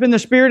worship in the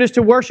Spirit is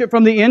to worship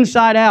from the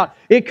inside out.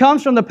 It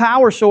comes from the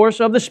power source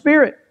of the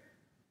Spirit.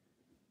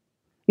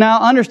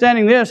 Now,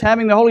 understanding this,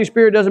 having the Holy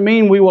Spirit doesn't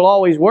mean we will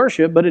always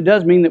worship, but it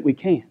does mean that we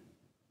can.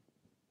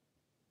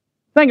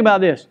 Think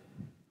about this.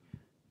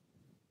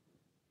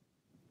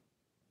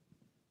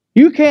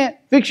 You can't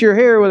fix your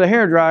hair with a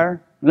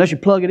hairdryer unless you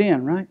plug it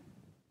in, right?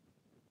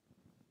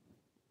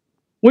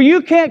 Well,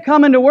 you can't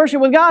come into worship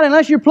with God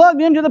unless you're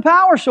plugged into the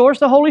power source,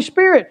 the Holy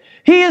Spirit.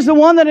 He is the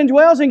one that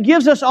indwells and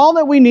gives us all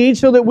that we need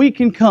so that we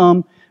can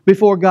come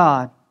before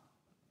God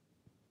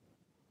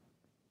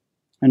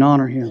and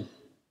honor Him.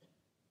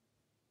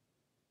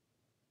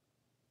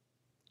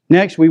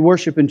 Next, we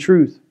worship in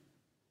truth.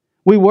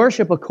 We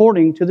worship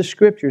according to the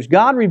Scriptures.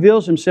 God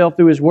reveals Himself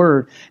through His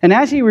Word. And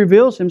as He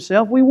reveals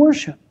Himself, we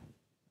worship.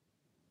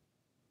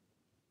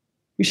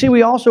 You see,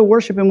 we also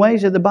worship in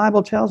ways that the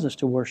Bible tells us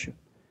to worship.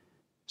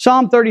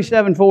 Psalm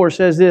 37:4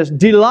 says this,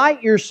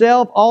 "Delight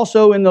yourself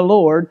also in the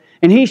Lord,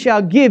 and He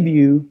shall give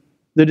you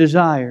the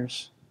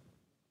desires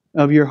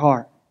of your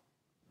heart."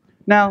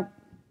 Now,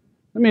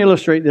 let me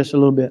illustrate this a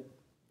little bit.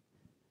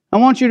 I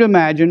want you to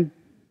imagine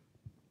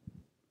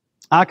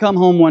I come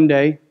home one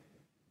day,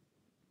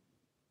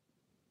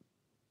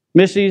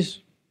 Missy's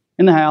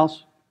in the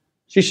house,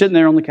 she's sitting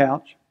there on the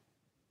couch.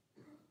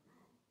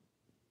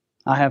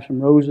 I have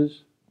some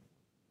roses.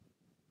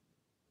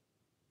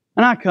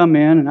 And I come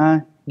in and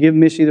I give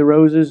Missy the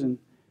roses, and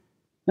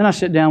then I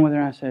sit down with her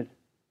and I said,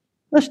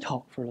 let's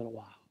talk for a little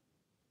while.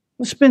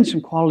 Let's spend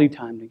some quality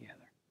time together.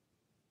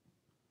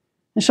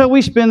 And so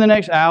we spend the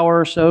next hour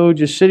or so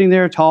just sitting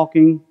there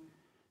talking,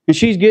 and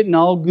she's getting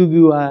all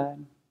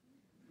goo-goo-eyed.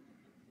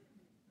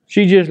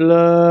 She just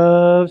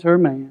loves her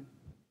man.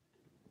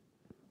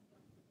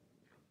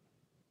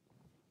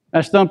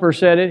 As Thumper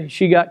said it,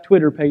 she got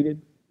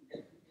Twitter-pated.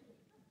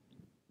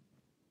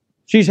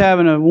 She's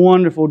having a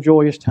wonderful,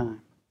 joyous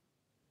time.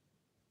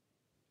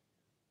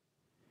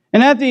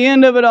 And at the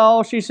end of it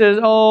all, she says,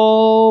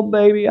 "Oh,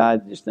 baby, I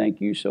just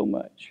thank you so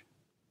much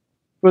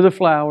for the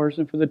flowers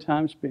and for the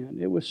time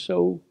spent. It was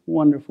so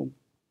wonderful."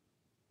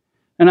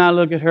 And I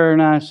look at her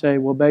and I say,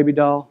 "Well, baby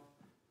doll,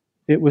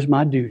 it was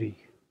my duty."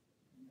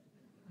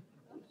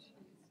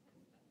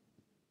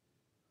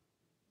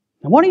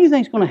 Now, what do you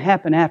think is going to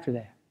happen after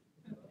that?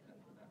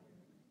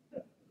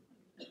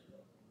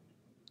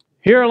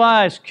 Here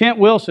lies Kent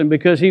Wilson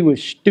because he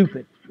was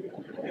stupid.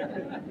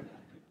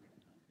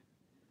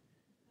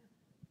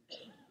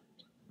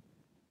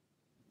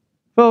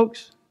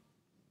 Folks,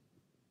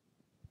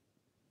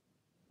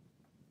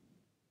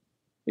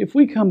 if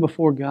we come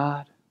before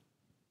God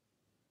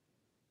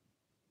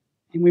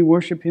and we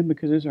worship Him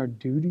because it's our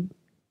duty,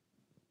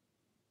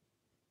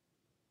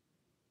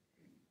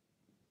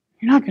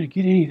 you're not going to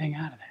get anything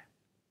out of that.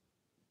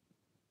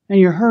 And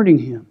you're hurting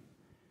Him.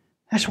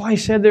 That's why He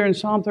said there in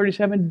Psalm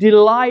 37,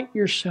 delight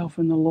yourself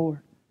in the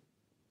Lord.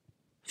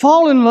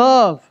 Fall in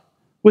love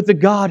with the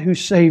God who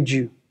saved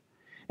you.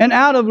 And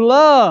out of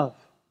love,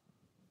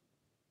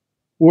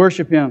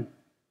 worship Him.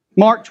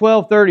 Mark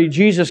 12:30,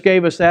 Jesus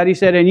gave us that. He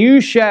said, "And you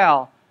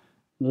shall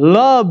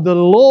love the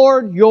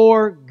Lord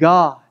your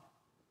God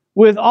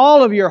with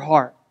all of your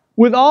heart,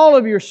 with all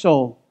of your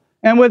soul,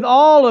 and with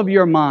all of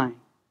your mind,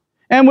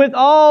 and with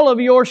all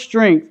of your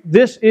strength.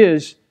 This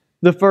is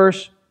the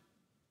first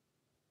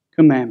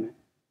commandment."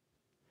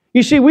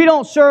 You see, we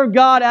don't serve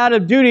God out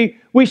of duty.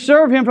 We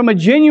serve Him from a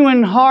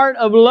genuine heart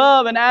of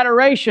love and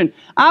adoration.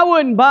 I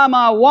wouldn't buy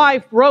my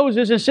wife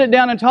roses and sit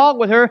down and talk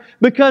with her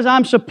because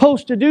I'm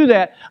supposed to do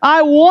that.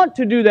 I want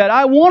to do that.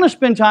 I want to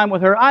spend time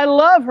with her. I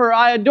love her.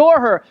 I adore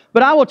her.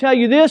 But I will tell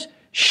you this,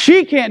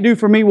 she can't do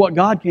for me what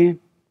God can.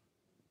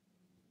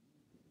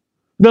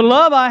 The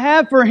love I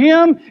have for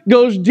Him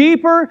goes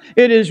deeper,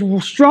 it is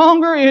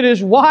stronger, it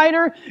is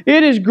wider,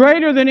 it is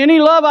greater than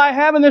any love I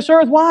have in this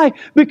earth. Why?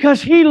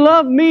 Because He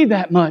loved me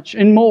that much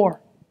and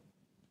more.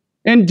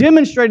 And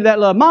demonstrated that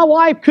love. My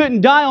wife couldn't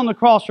die on the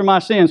cross for my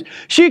sins.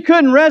 She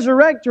couldn't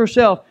resurrect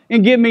herself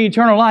and give me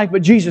eternal life,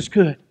 but Jesus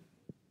could.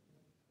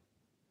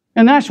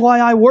 And that's why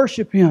I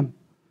worship Him.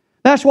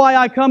 That's why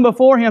I come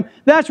before Him.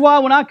 That's why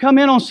when I come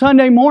in on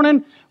Sunday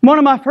morning, one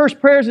of my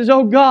first prayers is,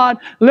 "Oh God,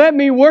 let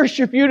me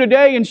worship You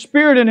today in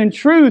spirit and in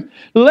truth.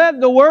 Let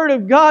the Word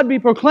of God be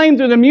proclaimed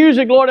through the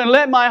music, Lord, and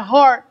let my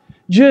heart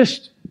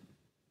just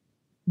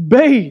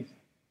bathe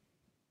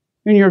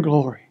in Your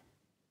glory."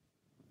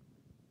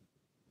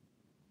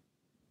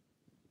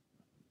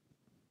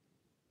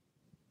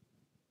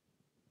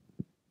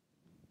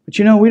 But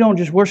you know, we don't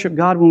just worship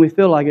God when we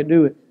feel like it,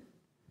 do it?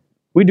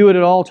 We do it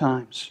at all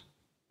times.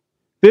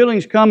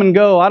 Feelings come and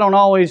go. I don't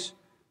always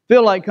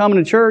feel like coming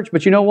to church,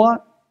 but you know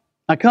what?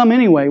 I come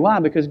anyway. Why?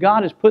 Because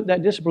God has put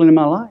that discipline in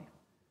my life.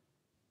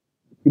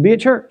 You be at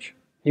church,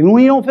 even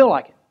when you don't feel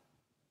like it.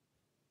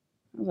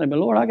 I was like, "But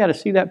Lord, I got to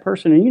see that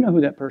person, and You know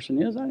who that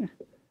person is. I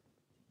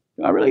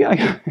really got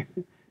to."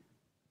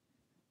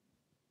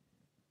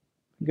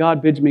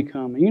 God bids me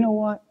come. And you know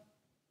what?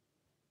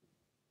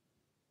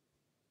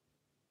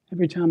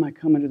 Every time I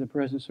come into the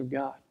presence of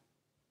God,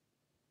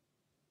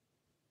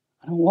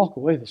 I don't walk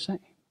away the same.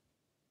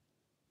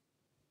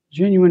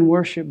 Genuine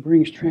worship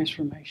brings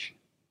transformation.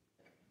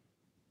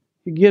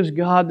 It gives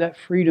God that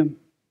freedom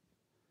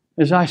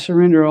as I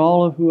surrender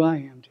all of who I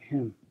am to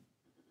Him.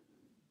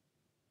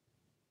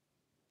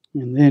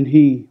 And then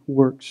He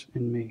works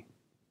in me.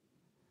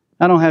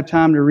 I don't have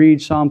time to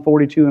read Psalm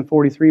 42 and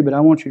 43, but I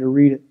want you to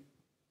read it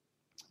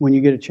when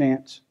you get a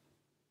chance.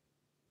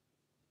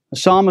 The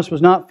psalmist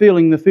was not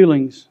feeling the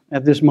feelings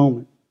at this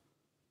moment.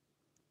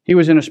 He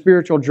was in a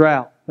spiritual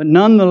drought, but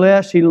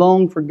nonetheless he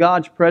longed for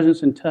God's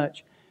presence and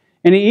touch.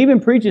 And he even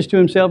preaches to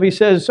himself. He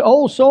says,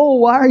 "Oh soul,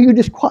 why are you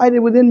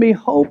disquieted within me?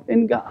 Hope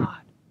in God."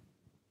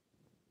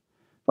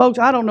 Folks,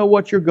 I don't know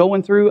what you're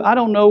going through. I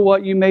don't know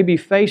what you may be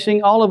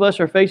facing. All of us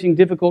are facing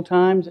difficult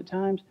times at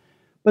times.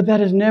 But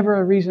that is never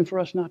a reason for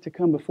us not to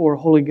come before a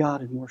holy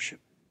God and worship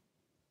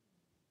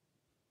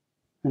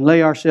and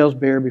lay ourselves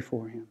bare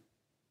before Him.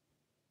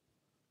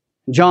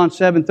 In John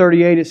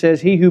 7:38 it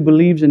says, "He who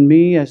believes in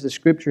me, as the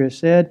Scripture has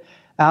said,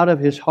 out of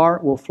his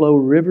heart will flow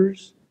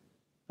rivers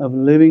of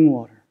living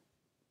water."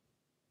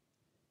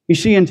 You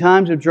see, in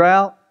times of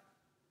drought,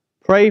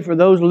 pray for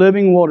those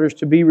living waters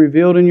to be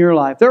revealed in your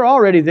life. They're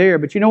already there,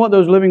 but you know what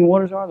those living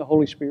waters are? The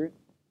Holy Spirit.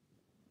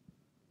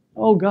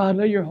 Oh God,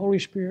 let your Holy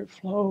Spirit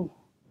flow.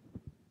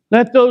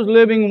 Let those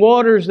living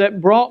waters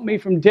that brought me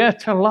from death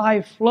to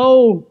life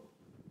flow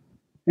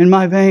in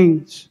my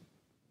veins.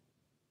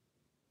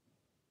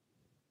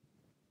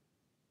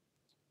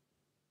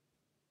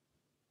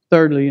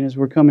 Thirdly, and as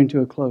we're coming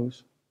to a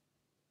close,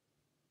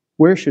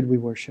 where should we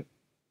worship?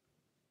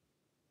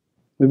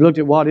 We've looked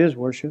at what is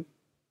worship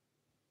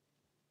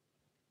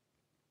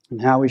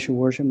and how we should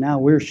worship. Now,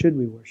 where should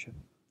we worship?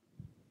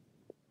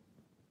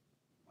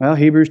 Well,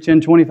 Hebrews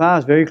 10:25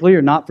 is very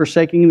clear. "Not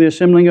forsaking the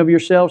assembling of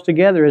yourselves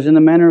together, as in the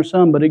manner of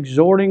some, but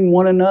exhorting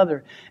one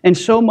another. And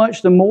so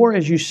much the more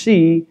as you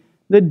see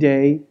the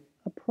day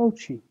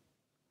approaching."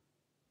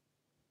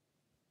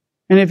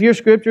 And if your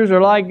scriptures are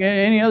like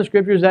any other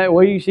scriptures, that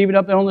way you see it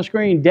up there on the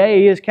screen.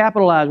 Day is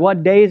capitalized.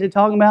 What day is it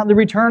talking about? The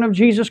return of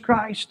Jesus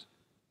Christ.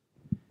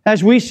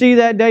 As we see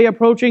that day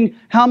approaching,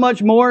 how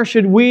much more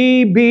should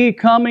we be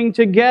coming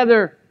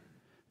together?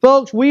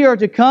 Folks, we are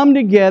to come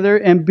together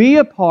and be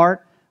a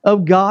part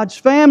of God's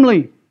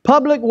family.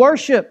 Public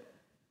worship.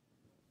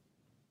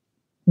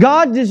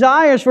 God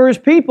desires for His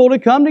people to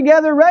come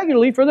together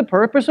regularly for the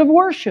purpose of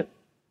worship.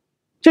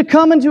 To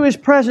come into His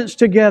presence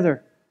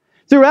together.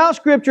 Throughout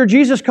Scripture,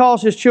 Jesus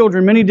calls His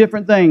children many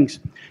different things.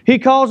 He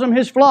calls them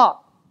His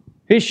flock,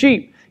 His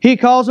sheep. He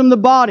calls them the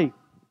body.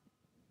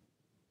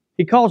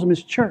 He calls them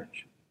His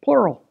church,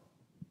 plural.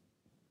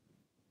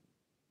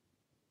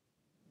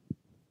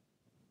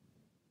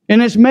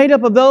 And it's made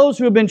up of those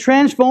who have been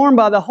transformed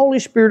by the Holy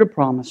Spirit of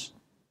promise.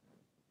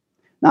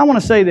 Now I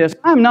want to say this.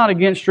 I'm not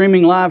against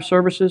streaming live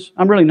services.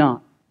 I'm really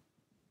not.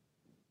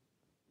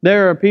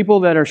 There are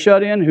people that are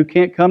shut in who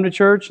can't come to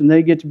church and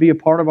they get to be a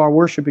part of our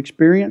worship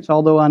experience,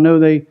 although I know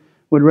they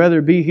would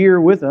rather be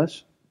here with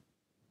us.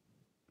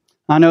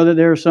 I know that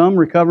there are some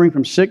recovering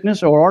from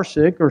sickness or are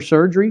sick or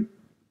surgery.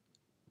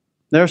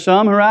 There are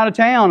some who are out of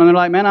town and they're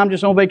like, "Man, I'm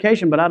just on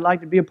vacation, but I'd like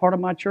to be a part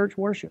of my church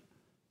worship."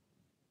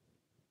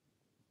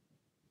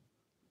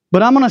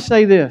 But I'm going to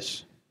say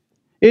this.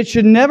 It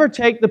should never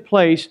take the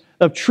place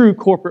of true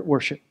corporate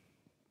worship.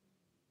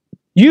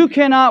 You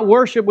cannot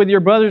worship with your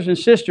brothers and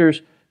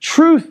sisters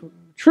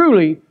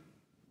truly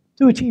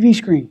through a TV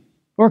screen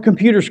or a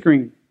computer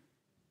screen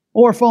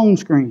or a phone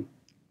screen.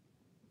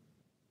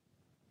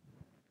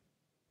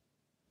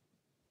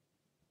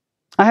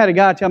 I had a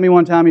guy tell me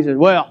one time, he said,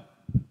 "Well,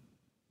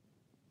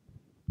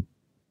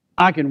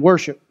 I can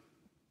worship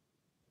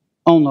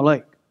on the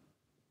lake.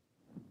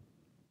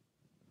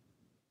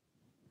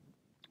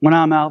 When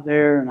I'm out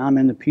there and I'm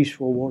in the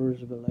peaceful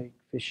waters of the lake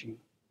fishing,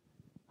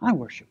 I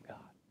worship God."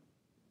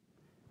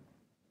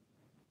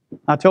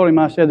 I told him,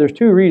 I said, there's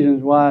two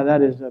reasons why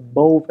that is a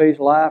bold-faced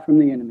lie from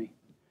the enemy.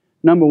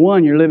 Number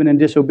one, you're living in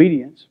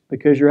disobedience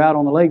because you're out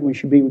on the lake when you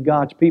should be with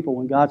God's people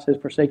when God says,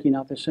 "Forsake ye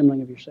not the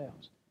assembling of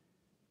yourselves."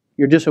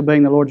 You're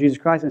disobeying the Lord Jesus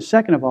Christ. And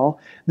second of all,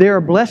 there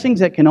are blessings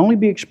that can only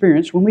be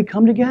experienced when we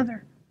come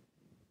together.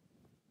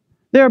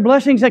 There are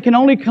blessings that can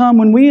only come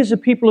when we as a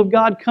people of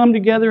God come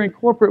together in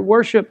corporate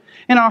worship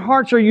and our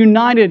hearts are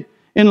united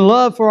in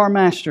love for our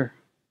Master.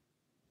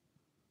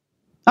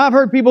 I've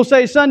heard people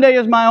say, "Sunday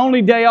is my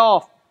only day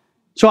off,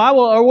 so I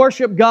will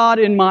worship God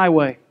in my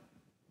way."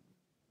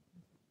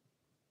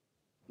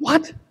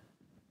 What?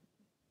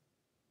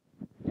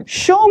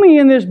 Show me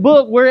in this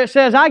book where it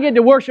says I get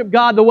to worship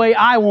God the way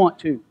I want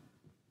to.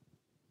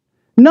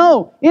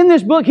 No, in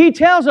this book He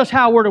tells us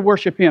how we're to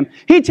worship Him.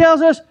 He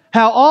tells us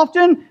how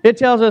often, it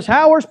tells us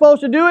how we're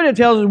supposed to do it, it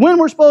tells us when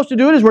we're supposed to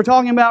do it, as we're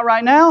talking about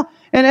right now,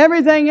 and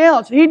everything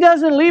else. He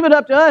doesn't leave it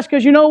up to us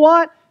because you know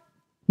what?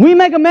 We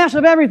make a mess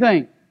of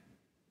everything.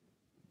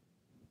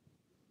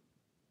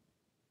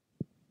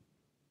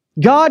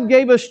 God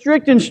gave us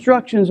strict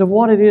instructions of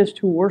what it is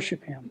to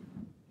worship Him,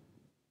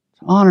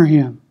 to honor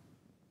Him,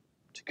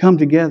 to come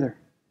together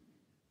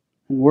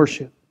and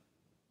worship.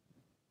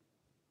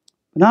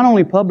 But not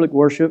only public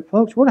worship,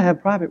 folks, we're to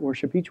have private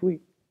worship each week.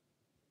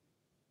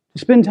 To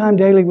spend time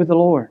daily with the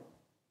Lord.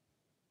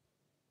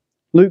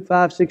 Luke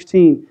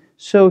 5:16,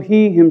 "So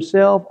He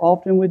Himself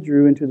often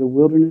withdrew into the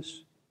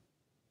wilderness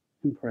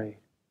and prayed."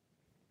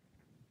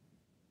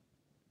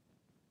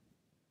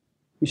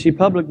 You see,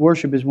 public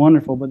worship is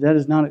wonderful, but that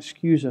does not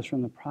excuse us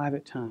from the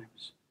private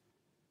times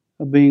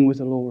of being with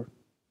the Lord.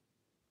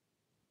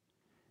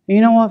 And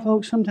you know what,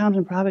 folks? Sometimes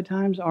in private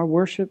times, our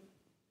worship,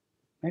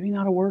 maybe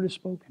not a word is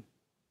spoken.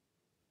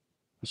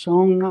 A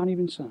song not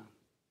even sung.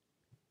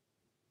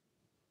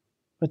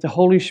 But the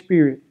Holy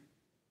Spirit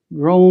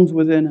groans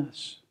within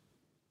us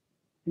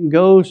and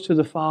goes to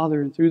the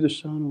Father and through the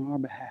Son on our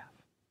behalf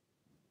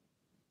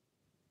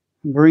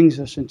and brings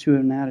us into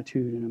an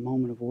attitude and a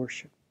moment of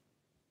worship.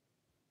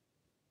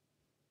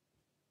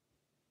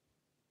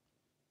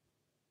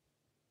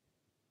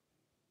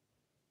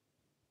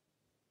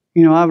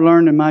 You know, I've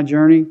learned in my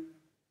journey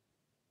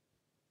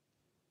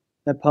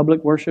that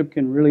public worship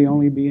can really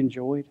only be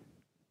enjoyed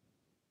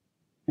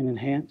and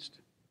enhanced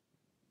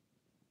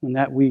when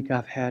that week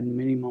I've had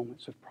many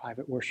moments of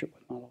private worship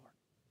with my Lord.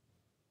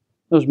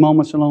 Those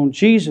moments alone,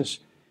 Jesus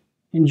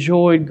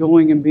enjoyed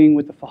going and being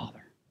with the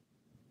Father.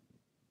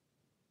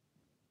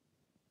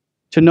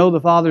 To know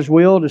the Father's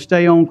will, to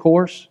stay on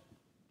course,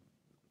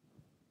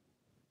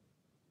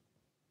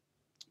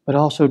 but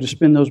also to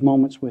spend those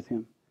moments with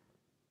Him.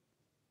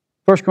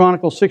 1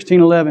 Chronicles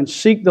 16:11,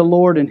 seek the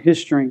Lord in His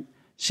strength.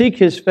 Seek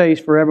His face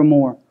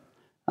forevermore.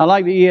 I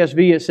like the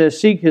ESV, it says,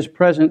 seek His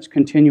presence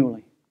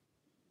continually.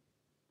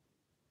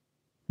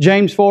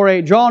 James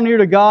 4:8, draw near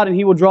to God and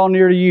He will draw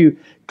near to you.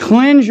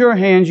 Cleanse your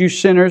hands, you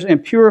sinners,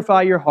 and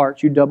purify your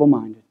hearts, you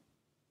double-minded.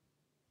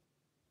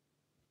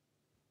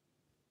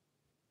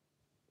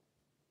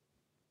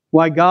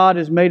 Why God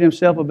has made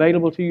Himself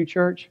available to you,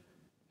 church?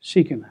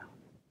 Seek Him out.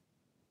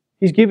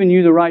 He's given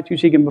you the right to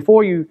seek Him.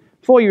 Before you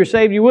were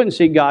saved, you wouldn't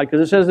seek God, because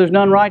it says there's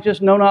none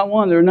righteous, no, not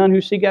one. There are none who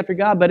seek after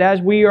God. But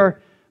as we are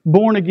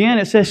born again,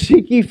 it says,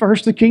 seek ye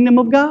first the kingdom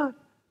of God.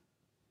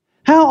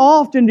 How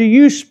often do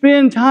you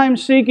spend time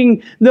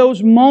seeking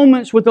those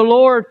moments with the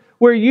Lord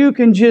where you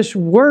can just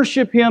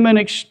worship Him and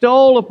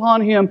extol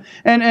upon Him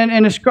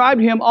and ascribe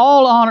to Him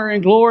all honor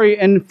and glory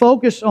and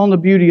focus on the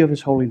beauty of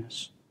His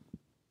holiness?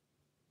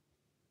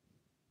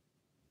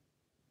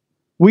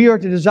 We are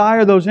to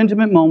desire those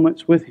intimate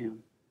moments with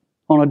Him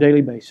on a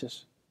daily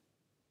basis.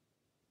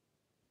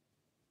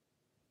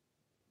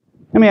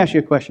 Let me ask you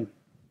a question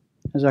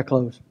as I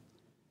close.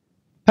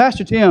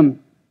 Pastor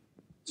Tim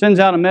sends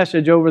out a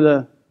message over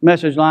the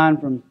message line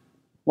from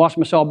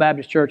Wassamassaw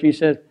Baptist Church. He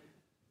says,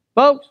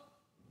 folks,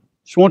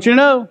 just want you to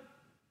know,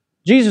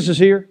 Jesus is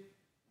here.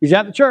 He's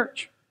at the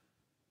church.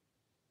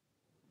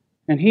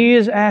 And He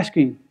is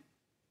asking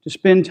to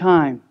spend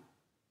time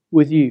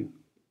with you.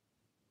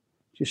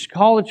 Just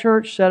call the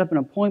church, set up an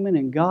appointment,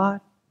 and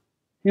God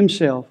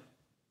Himself,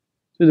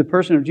 through the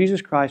person of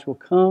Jesus Christ, will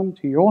come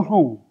to your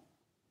home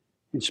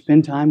and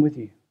spend time with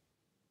you.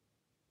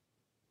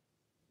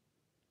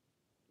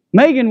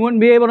 Megan wouldn't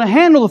be able to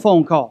handle the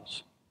phone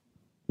calls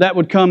that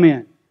would come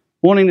in,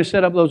 wanting to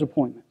set up those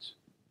appointments.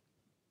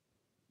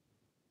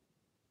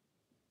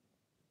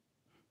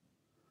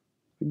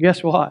 But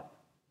guess what?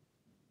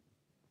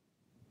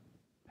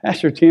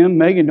 Pastor Tim,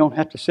 Megan don't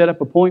have to set up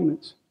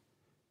appointments.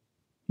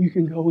 You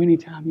can go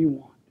anytime you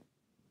want.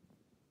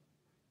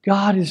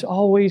 God is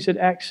always at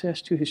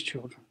access to His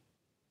children.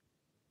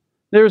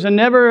 There is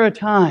never a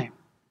time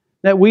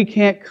that we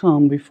can't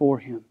come before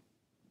Him.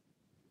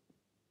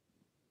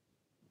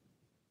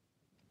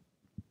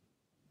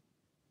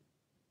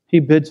 He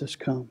bids us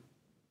come.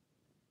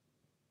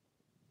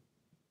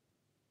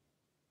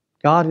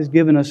 God has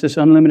given us this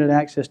unlimited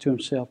access to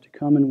Himself to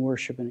come and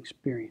worship and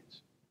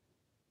experience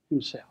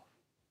Himself.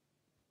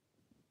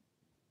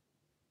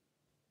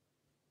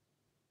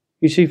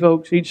 You see,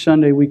 folks, each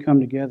Sunday we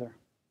come together.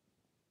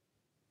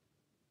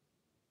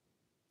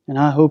 And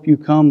I hope you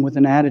come with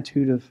an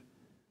attitude of,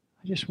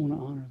 I just want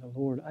to honor the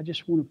Lord. I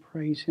just want to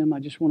praise Him. I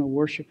just want to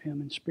worship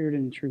Him in spirit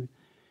and in truth.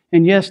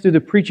 And yes, through the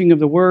preaching of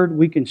the Word,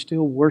 we can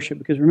still worship.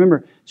 Because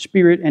remember,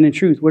 spirit and in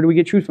truth. Where do we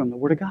get truth from? The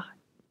Word of God.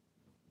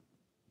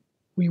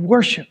 We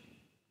worship.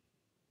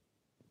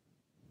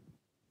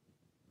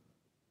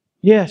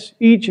 Yes,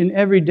 each and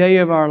every day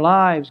of our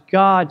lives,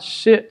 God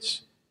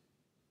sits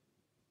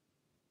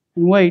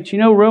and waits. You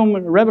know,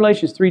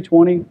 Revelation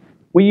 3:20,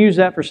 we use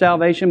that for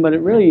salvation, but I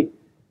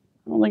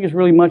don't think it's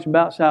really much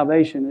about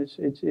salvation.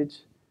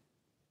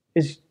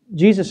 It's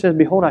Jesus says,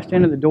 behold, I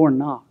stand at the door and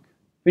knock.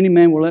 If any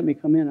man will let me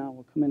come in, I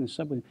will come in and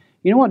sup with him.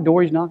 You know what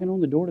door He's knocking on?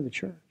 The door to the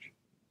church.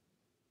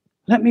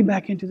 Let me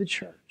back into the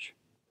church.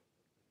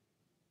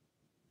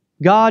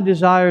 God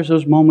desires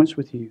those moments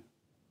with you.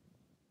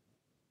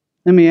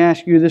 Let me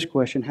ask you this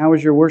question. How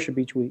is your worship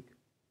each week?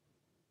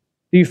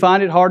 Do you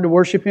find it hard to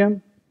worship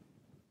Him?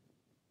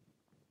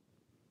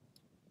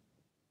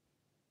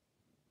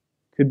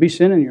 Could be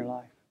sin in your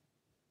life.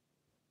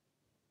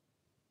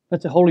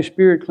 Let the Holy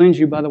Spirit cleanse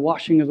you by the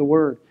washing of the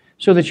Word,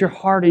 so that your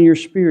heart and your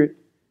spirit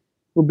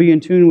will be in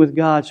tune with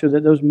God, so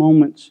that those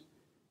moments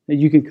that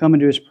you can come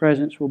into His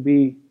presence will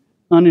be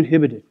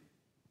uninhibited.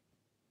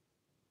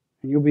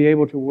 And you'll be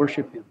able to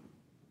worship Him.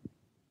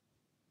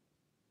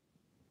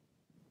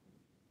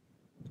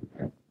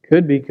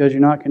 Could be because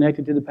you're not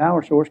connected to the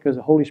power source, because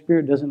the Holy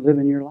Spirit doesn't live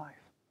in your life.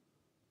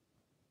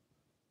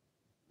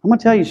 I'm going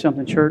to tell you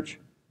something, church.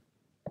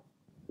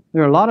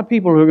 There are a lot of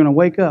people who are going to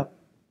wake up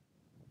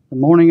the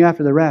morning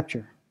after the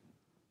rapture,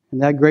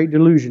 and that great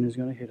delusion is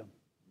going to hit them.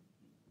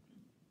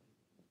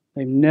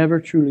 They've never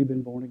truly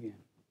been born again.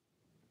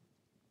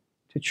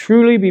 To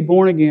truly be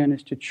born again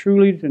is to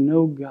truly to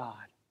know God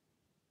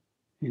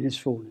in His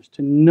fullness,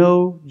 to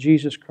know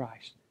Jesus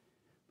Christ.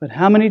 But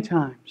how many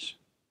times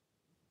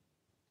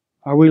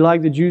are we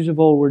like the Jews of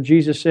old, where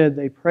Jesus said,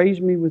 they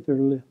praise me with their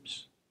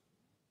lips,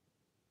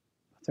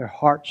 but their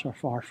hearts are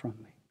far from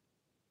me?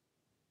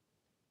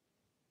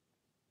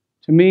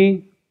 To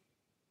me,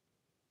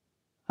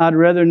 I'd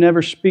rather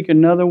never speak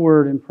another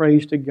word in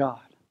praise to God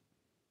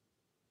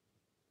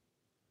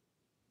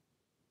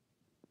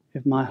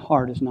if my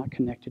heart is not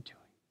connected to Him.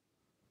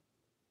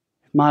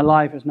 If my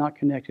life is not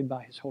connected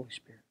by His Holy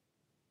Spirit.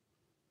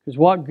 Because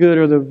what good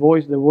are the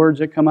words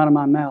that come out of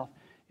my mouth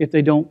if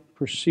they don't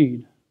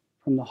proceed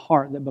from the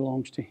heart that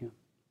belongs to Him?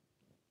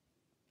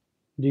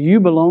 Do you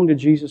belong to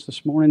Jesus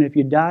this morning? If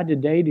you died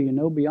today, do you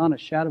know beyond a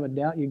shadow of a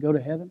doubt you go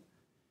to heaven?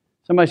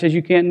 Somebody says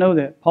you can't know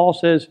that. Paul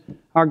says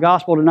our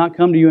gospel did not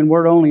come to you in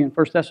word only in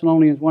 1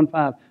 Thessalonians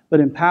 1:5, but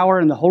in power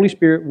and the Holy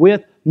Spirit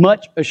with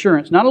much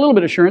assurance. Not a little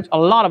bit of assurance, a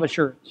lot of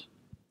assurance.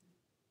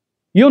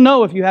 You'll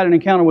know if you had an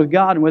encounter with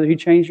God and whether He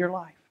changed your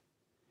life.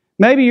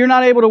 Maybe you're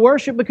not able to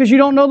worship because you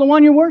don't know the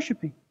one you're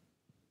worshiping,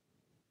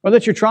 or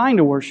that you're trying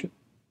to worship.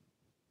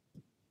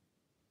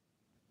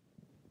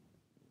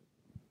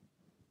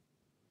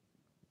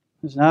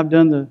 Listen, I've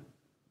done the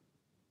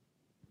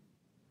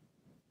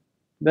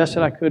best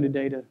that I could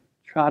today to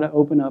try to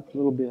open up a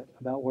little bit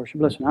about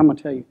worship. Listen, I'm going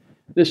to tell you,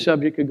 this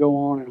subject could go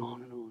on and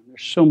on and on.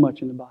 There's so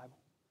much in the Bible.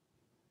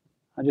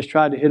 I just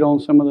tried to hit on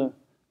some of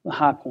the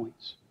high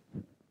points.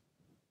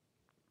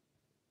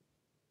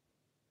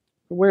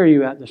 But where are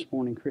you at this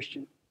morning,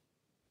 Christian?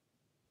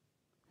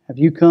 Have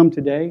you come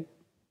today?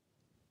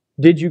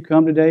 Did you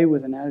come today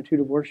with an attitude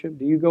of worship?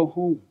 Do you go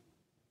home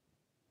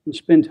and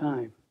spend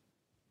time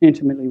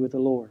intimately with the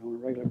Lord on a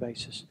regular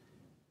basis?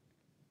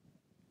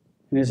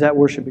 And is that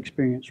worship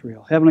experience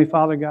real? Heavenly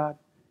Father, God,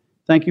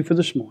 thank You for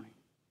this morning.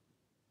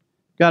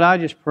 God, I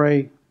just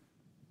pray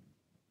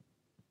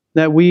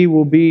that we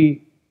will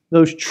be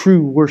those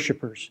true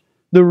worshipers,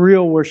 the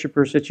real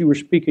worshipers that You were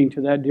speaking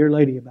to that dear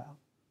lady about.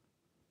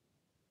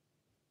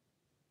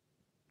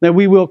 That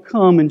we will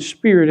come in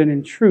spirit and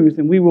in truth,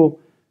 and we will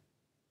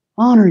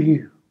honor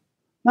You,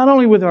 not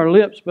only with our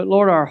lips, but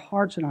Lord, our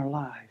hearts and our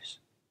lives.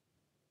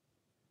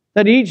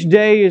 That each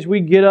day as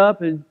we get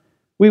up, and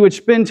we would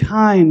spend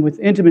time with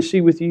intimacy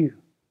with You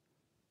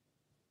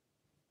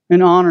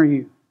and honor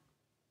You.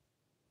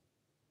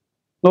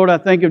 Lord, I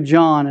think of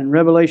John in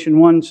Revelation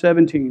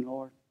 1:17,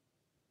 Lord.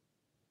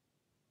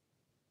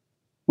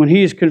 When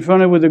he is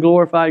confronted with the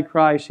glorified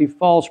Christ, he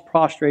falls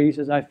prostrate. He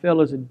says, I fell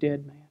as a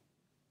dead man.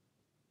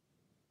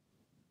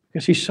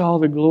 Because he saw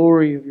the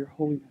glory of Your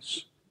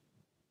holiness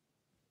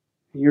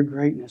and Your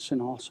greatness and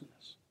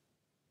awesomeness.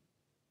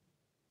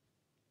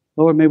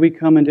 Lord, may we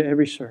come into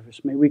every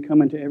service. May we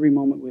come into every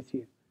moment with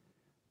You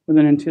with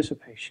an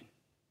anticipation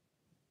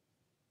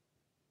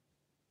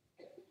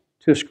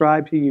to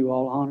ascribe to You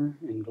all honor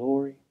and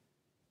glory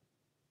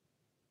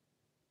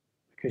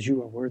because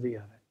You are worthy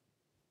of it.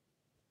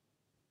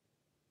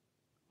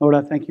 Lord,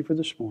 I thank You for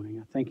this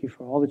morning. I thank You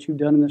for all that You've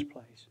done in this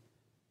place.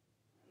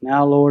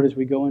 Now, Lord, as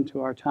we go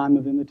into our time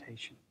of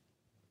invitation,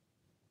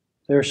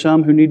 there are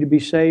some who need to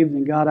be saved,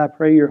 and God, I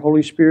pray Your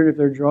Holy Spirit,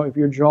 if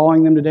You're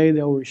drawing them today,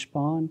 they'll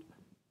respond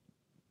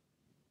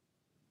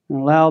and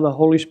allow the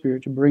Holy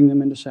Spirit to bring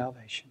them into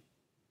salvation.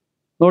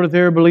 Lord, if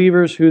there are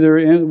believers who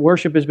their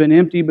worship has been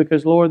empty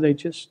because, Lord, they've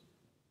just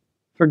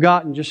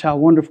forgotten just how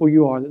wonderful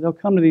You are, that they'll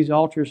come to these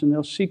altars and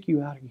they'll seek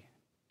You out again.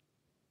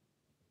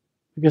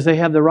 Because they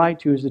have the right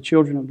to, as the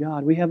children of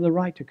God. We have the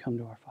right to come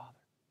to our Father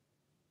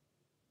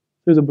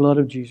through the blood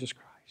of Jesus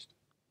Christ.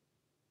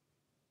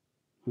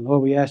 And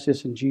Lord, we ask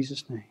this in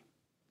Jesus' name.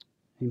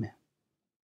 Amen.